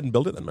yeah, go ahead and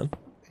build it then, man.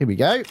 Here we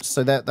go.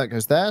 So that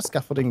goes there.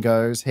 Scaffolding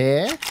goes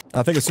here.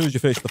 I think as soon as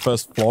you finish the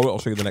first floor, it'll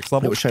show you the next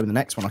level. It will show me the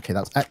next one. Okay,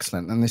 that's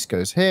excellent. And this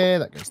goes here.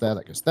 That goes there.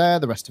 That goes there.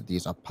 The rest of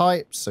these are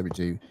pipes. So we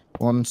do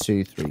 1,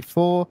 2, 3,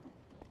 4.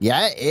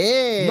 Yeah, it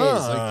is.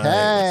 Nice.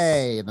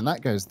 Okay. And then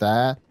that goes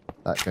there.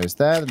 That goes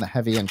there. Then the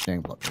heavy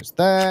engineering block goes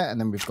there. And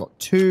then we've got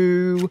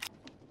 2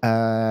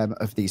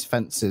 of these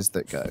fences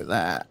that go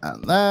there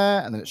and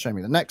there. And then it's showing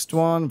me the next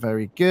one.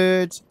 Very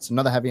good. It's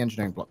another heavy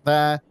engineering block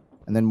there.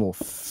 And then more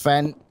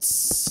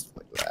fence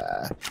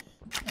there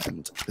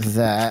and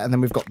there. And then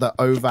we've got the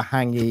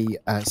overhangy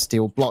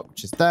steel block,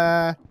 which is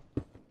there.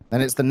 Then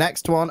it's the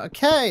next one.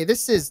 Okay,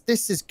 this is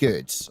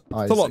good. It's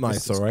a lot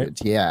nicer, right? Good.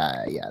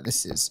 Yeah,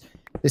 this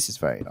is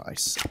very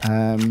nice.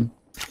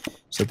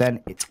 So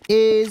then it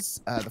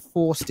is the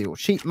 4 steel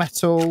sheet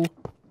metal.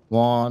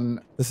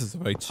 1. This is a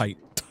very tight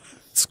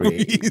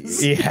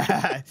squeeze.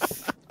 Yeah.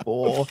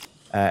 4.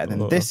 And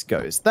then this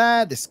goes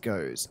there. This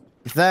goes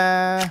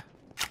there.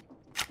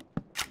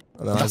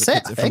 And then that's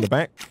it. From the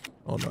back.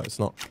 Oh no, it's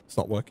not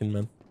working,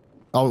 man.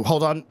 Oh,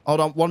 hold on.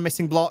 1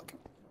 missing block.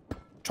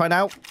 Try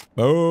now.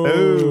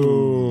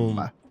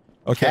 Boom.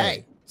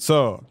 Okay.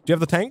 So, do you have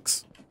the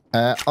tanks?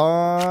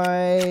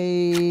 I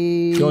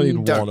You only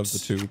need don't. one of the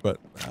two, but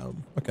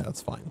okay,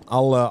 that's fine.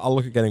 I'll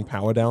look at getting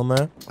power down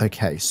there.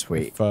 Okay,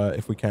 sweet.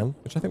 If we can,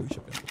 which I think we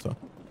should be able to.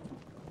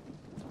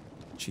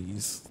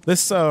 Jeez,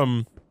 this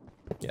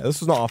yeah, this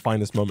was not our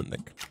finest moment,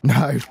 Nick.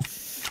 No.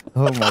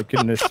 Oh my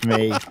goodness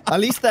me. At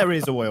least there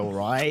is oil,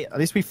 right? At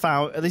least we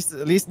found. At least.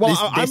 Well,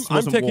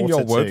 I'm taking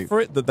your word for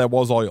it that there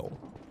was oil.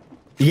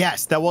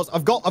 Yes, there was.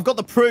 I've got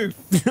the proof.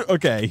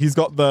 Okay, he's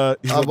got the.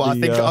 I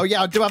think. Oh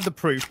yeah, I do have the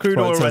proof. Crude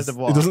oil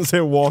reservoir. It doesn't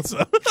say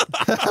water.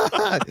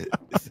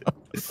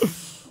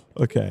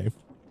 Okay.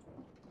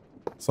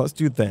 So let's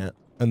do that,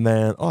 and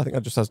then I think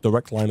that just has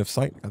direct line of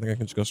sight. I think I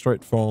can just go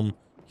straight from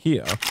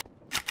here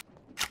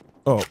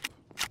up.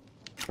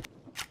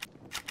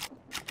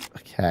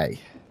 Okay.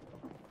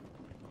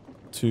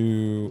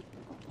 To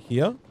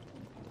here.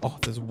 Oh,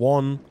 there's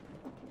one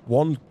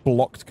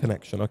blocked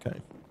connection.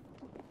 Okay.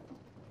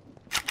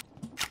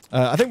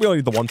 I think we only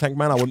need the one tank,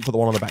 man. I wouldn't put the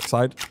one on the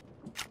backside.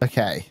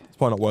 Okay. It's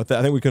probably not worth it.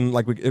 I think we can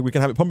we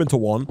can have it pump into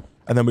one,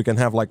 and then we can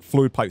have like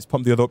fluid pipes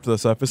pump the other up to the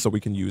surface so we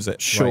can use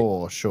it.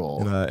 Sure, right?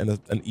 sure. In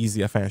an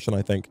easier fashion,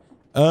 I think.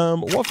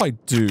 What if I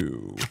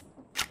do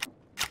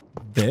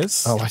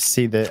this? Oh, I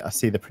see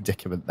the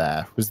predicament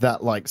there. Was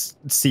that like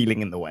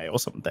sealing in the way or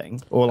something?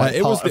 Or like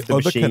it was part of the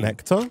other machine?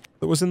 connector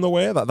that was in the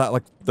way. That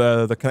like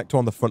the connector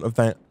on the front of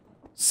that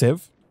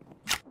sieve.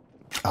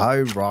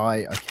 Oh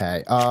right,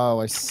 okay.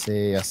 Oh, I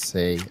see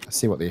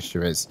what the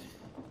issue is.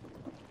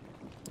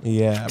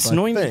 Yeah, it's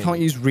annoying that you can't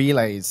use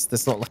relays.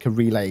 There's not like a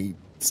relay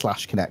 /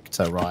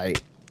 connector,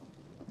 right?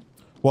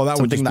 Well, that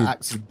something would that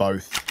acts as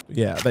both.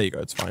 Yeah, there you go.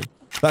 It's fine.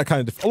 That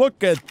kind of.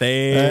 Look at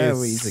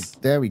this.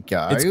 There we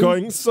go. It's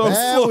going so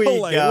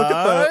slowly.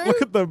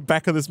 Look at the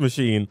back of this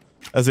machine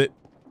as it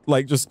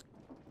like just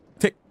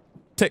tick,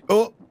 tick,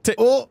 tick, tick,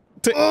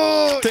 tick.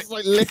 It's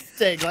like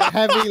lifting, like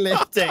heavy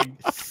lifting.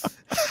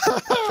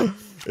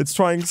 It's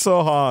trying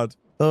so hard.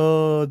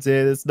 Oh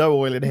dear, there's no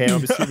oil in here.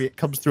 I'm assuming it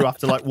comes through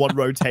after like one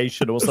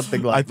rotation or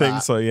something like that. I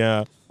think so,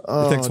 yeah.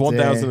 Oh, it takes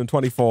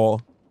 1024.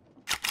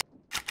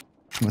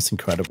 That's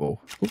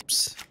incredible.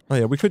 Oops. Oh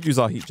yeah, we could use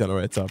our heat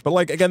generator. But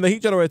like, again, the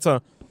heat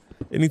generator,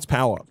 it needs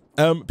power.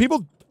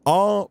 People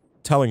are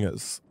telling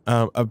us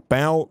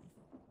about...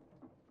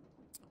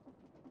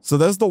 So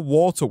there's the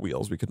water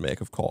wheels we could make,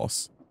 of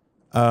course.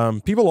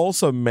 People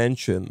also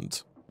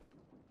mentioned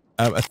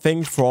a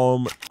thing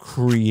from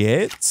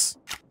Create...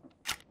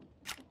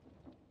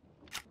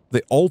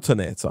 The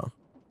alternator.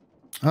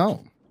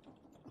 Oh.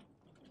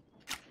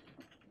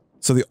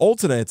 So the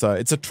alternator,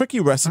 it's a tricky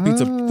recipe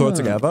to throw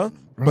together,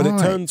 but it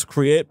turns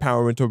create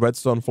power into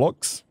redstone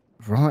flux.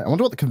 Right. I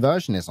wonder what the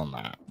conversion is on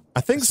that.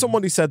 I think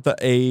somebody said that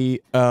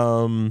the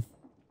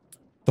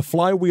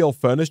flywheel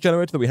furnace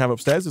generator that we have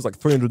upstairs is like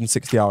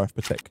 360 RF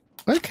per tick.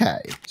 Okay.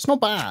 It's not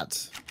bad.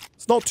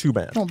 It's not too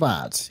bad. Not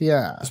bad,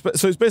 yeah.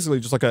 So it's basically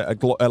just like a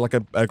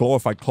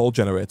glorified coal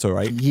generator,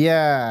 right?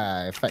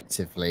 Yeah,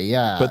 effectively,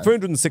 yeah. But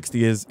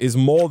 360 is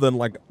more than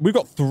like... We've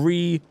got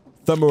 3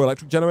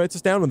 thermoelectric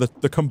generators down, and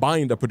the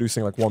combined are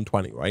producing like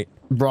 120, right?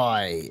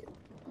 Right.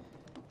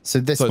 So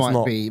this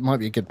might be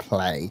a good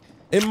play.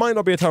 It might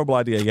not be a terrible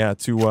idea, yeah,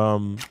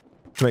 to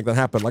make that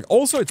happen. Like,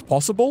 also, it's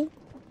possible.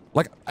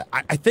 Like,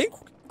 I think,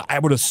 I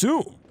would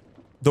assume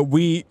that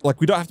we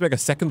don't have to make a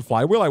second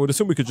flywheel. I would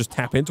assume we could just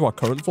tap into our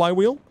current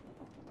flywheel.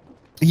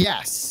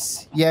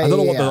 Yes. Yeah. I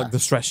don't know what the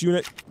stress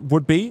unit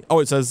would be. Oh,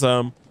 it says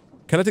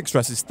kinetic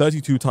stress is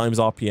 32 times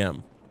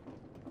RPM.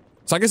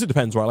 So I guess it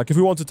depends, right? Like if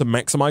we wanted to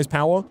maximize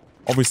power,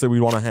 obviously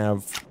we want to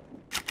have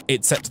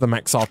it set to the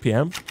max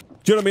RPM.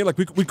 Do you know what I mean? Like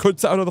we could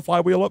set another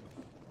flywheel up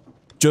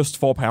just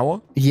for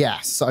power.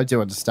 Yes, I do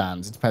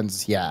understand. It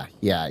depends. Yeah.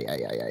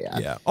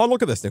 Oh,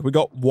 look at this, Nick. We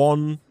got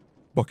 1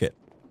 bucket.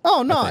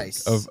 Oh,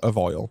 nice. Of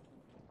oil.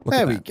 Look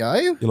there we go.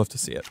 You'll love to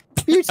see it.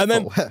 Beautiful. And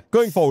then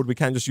going forward, we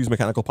can just use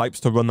mechanical pipes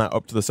to run that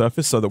up to the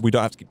surface so that we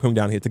don't have to keep coming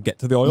down here to get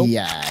to the oil.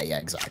 Yeah,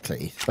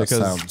 exactly. That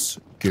sounds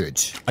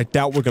good. I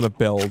doubt we're going to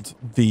build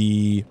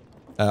the...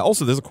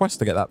 also, there's a quest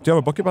to get that. Do you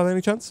have a bucket by any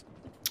chance?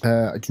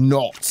 I do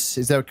not.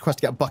 Is there a quest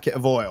to get a bucket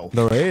of oil?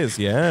 There is,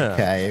 yeah.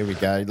 Okay, here we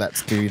go.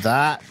 Let's do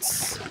that.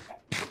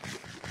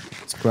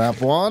 Let's grab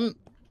one.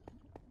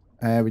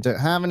 We don't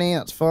have any.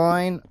 That's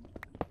fine.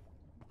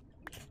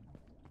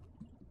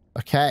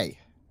 Okay.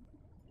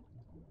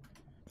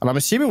 And I'm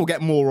assuming we'll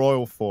get more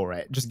oil for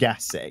it. Just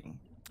guessing.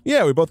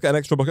 Yeah, we both get an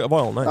extra bucket of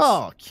oil. Nice.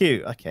 Oh,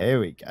 cute. Okay, here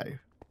we go.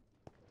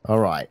 All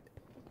right.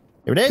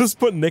 Here it is. Just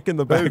put Nick in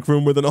the back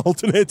room with an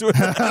alternator.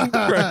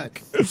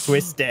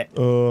 Twist it.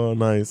 Oh,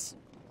 nice.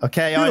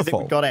 Okay, Beautiful.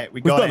 Isaac, we got it.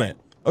 We've done it.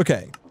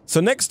 Okay.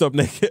 So next up,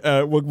 Nick,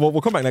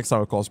 we'll come back next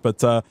time, of course.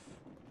 But now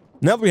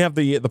that we have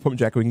the pump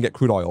jack, we can get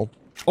crude oil.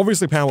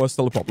 Obviously, power is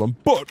still a problem.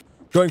 But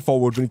going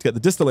forward, we need to get the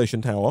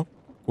distillation tower,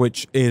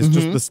 which is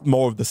just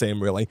more of the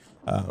same, really.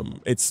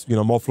 It's,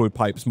 more fluid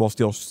pipes, more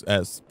steel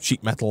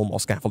sheet metal, more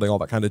scaffolding, all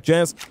that kind of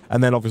jazz.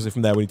 And then, obviously,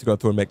 from there, we need to go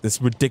through and make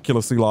this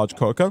ridiculously large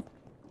coker.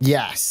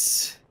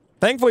 Yes.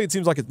 Thankfully, it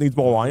seems like it needs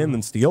more iron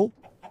than steel,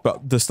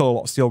 but there's still a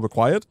lot of steel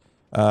required.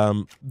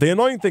 The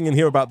annoying thing in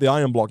here about the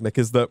iron block, Nick,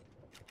 is that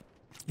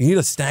you need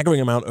a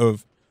staggering amount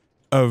of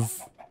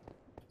of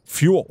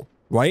fuel,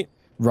 right?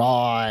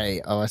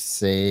 Right. Oh, I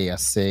see. I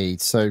see.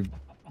 So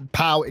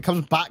power, it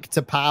comes back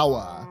to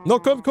power. No,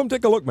 come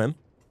take a look, man.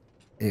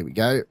 Here we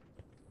go.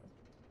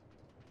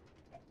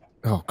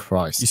 Oh,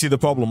 Christ. You see the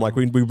problem? Like,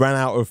 we ran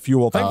out of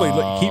fuel. Thankfully,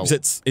 it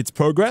keeps its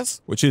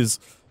progress, which is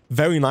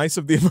very nice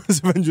of the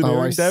immersive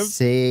engineering dev.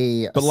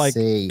 See. But, like,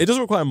 it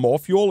doesn't require more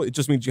fuel. It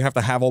just means you have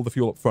to have all the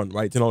fuel up front,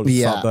 right? In order to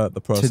start the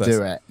process. To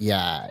do it.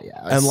 Yeah, yeah.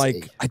 And,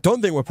 like, I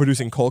don't think we're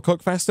producing coal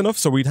coke fast enough,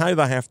 so we'd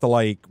either have to,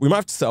 like, we might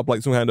have to set up,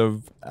 like, some kind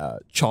of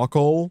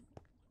charcoal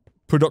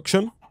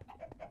production.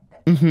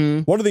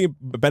 One of the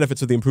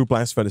benefits of the improved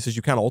blast furnace is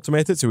you can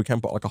automate it, so we can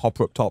put like a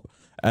hopper up top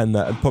and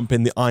pump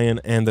in the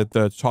iron and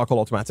the charcoal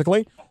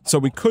automatically. So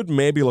we could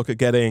maybe look at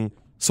getting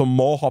some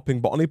more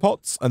hopping botany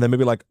pots and then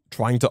maybe like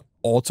trying to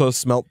auto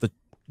smelt the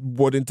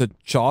wood into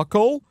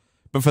charcoal.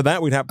 But for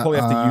that, we'd probably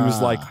have to use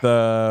like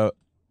the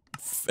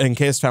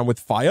encased fan with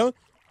fire,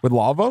 with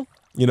lava,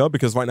 you know,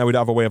 because right now we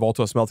don't have a way of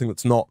auto smelting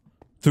that's not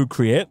through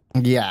create.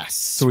 Yes.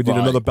 So we need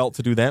another belt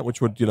to do that,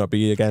 which would, you know,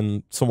 be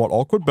again somewhat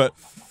awkward. But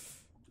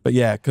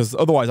yeah, because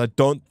otherwise I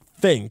don't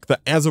think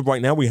that as of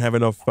right now we have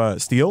enough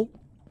steel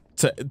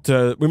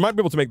to we might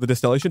be able to make the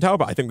distillation tower,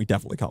 but I think we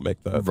definitely can't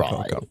make the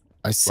cocoa.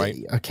 I see.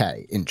 Right?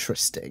 Okay,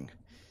 interesting.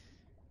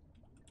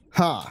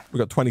 Huh. We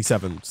got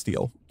 27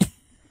 steel.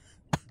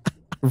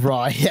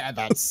 Right, yeah,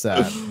 that's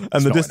and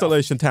the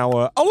distillation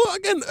tower. Oh, look,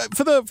 again,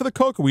 for the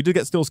cocoa, we did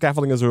get steel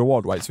scaffolding as a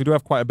reward, right? So we do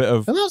have quite a bit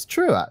of. And that's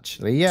true,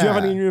 actually. Yeah. Do you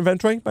have any in your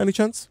inventory by any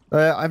chance?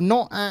 I've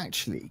not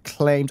actually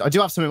claimed. I do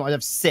have some. I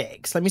have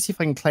 6. Let me see if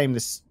I can claim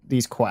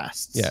these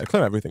quests. Yeah,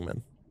 claim everything,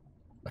 man.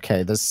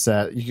 Okay, there's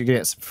you can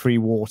get some free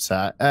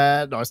water.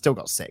 No, I still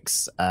got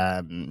 6.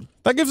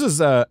 That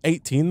gives us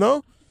 18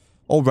 though.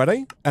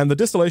 Already, and the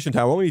distillation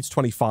tower only needs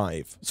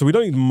 25, so we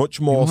don't need much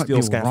more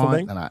steel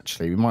scaffolding. Right, then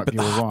actually, we might be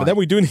all right. But then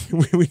we do need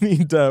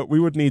we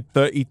would need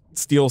 30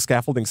 steel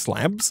scaffolding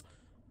slabs.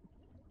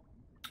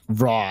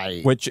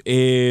 Right. Which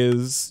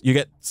is you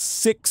get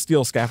 6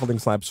 steel scaffolding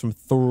slabs from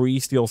 3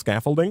 steel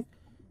scaffolding,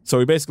 so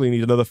we basically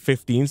need another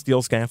 15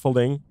 steel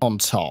scaffolding on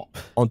top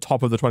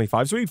of the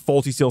 25. So we need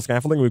 40 steel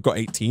scaffolding. We've got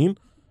 18,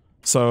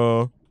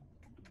 so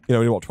you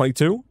know we need what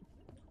 22.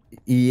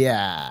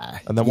 Yeah.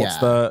 And then what's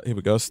here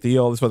we go,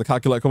 steel. This is where the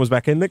calculator comes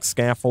back in. Next,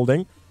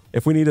 scaffolding.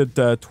 If we needed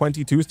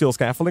 22 steel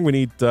scaffolding, we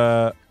need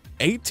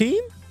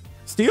 18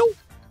 steel?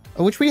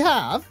 Which we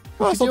have.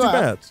 Oh, that's not too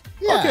bad.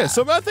 Yeah. Okay,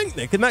 so I think,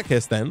 Nick, in that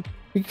case then,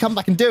 we can come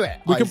back and do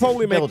it. We can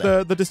probably make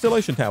the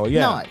distillation tower,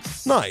 yeah.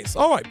 Nice. Nice.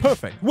 All right,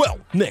 perfect. Well,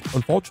 Nick,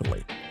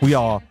 unfortunately, we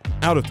are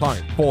out of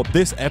time for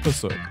this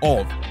episode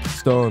of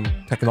Stone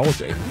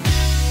Technology.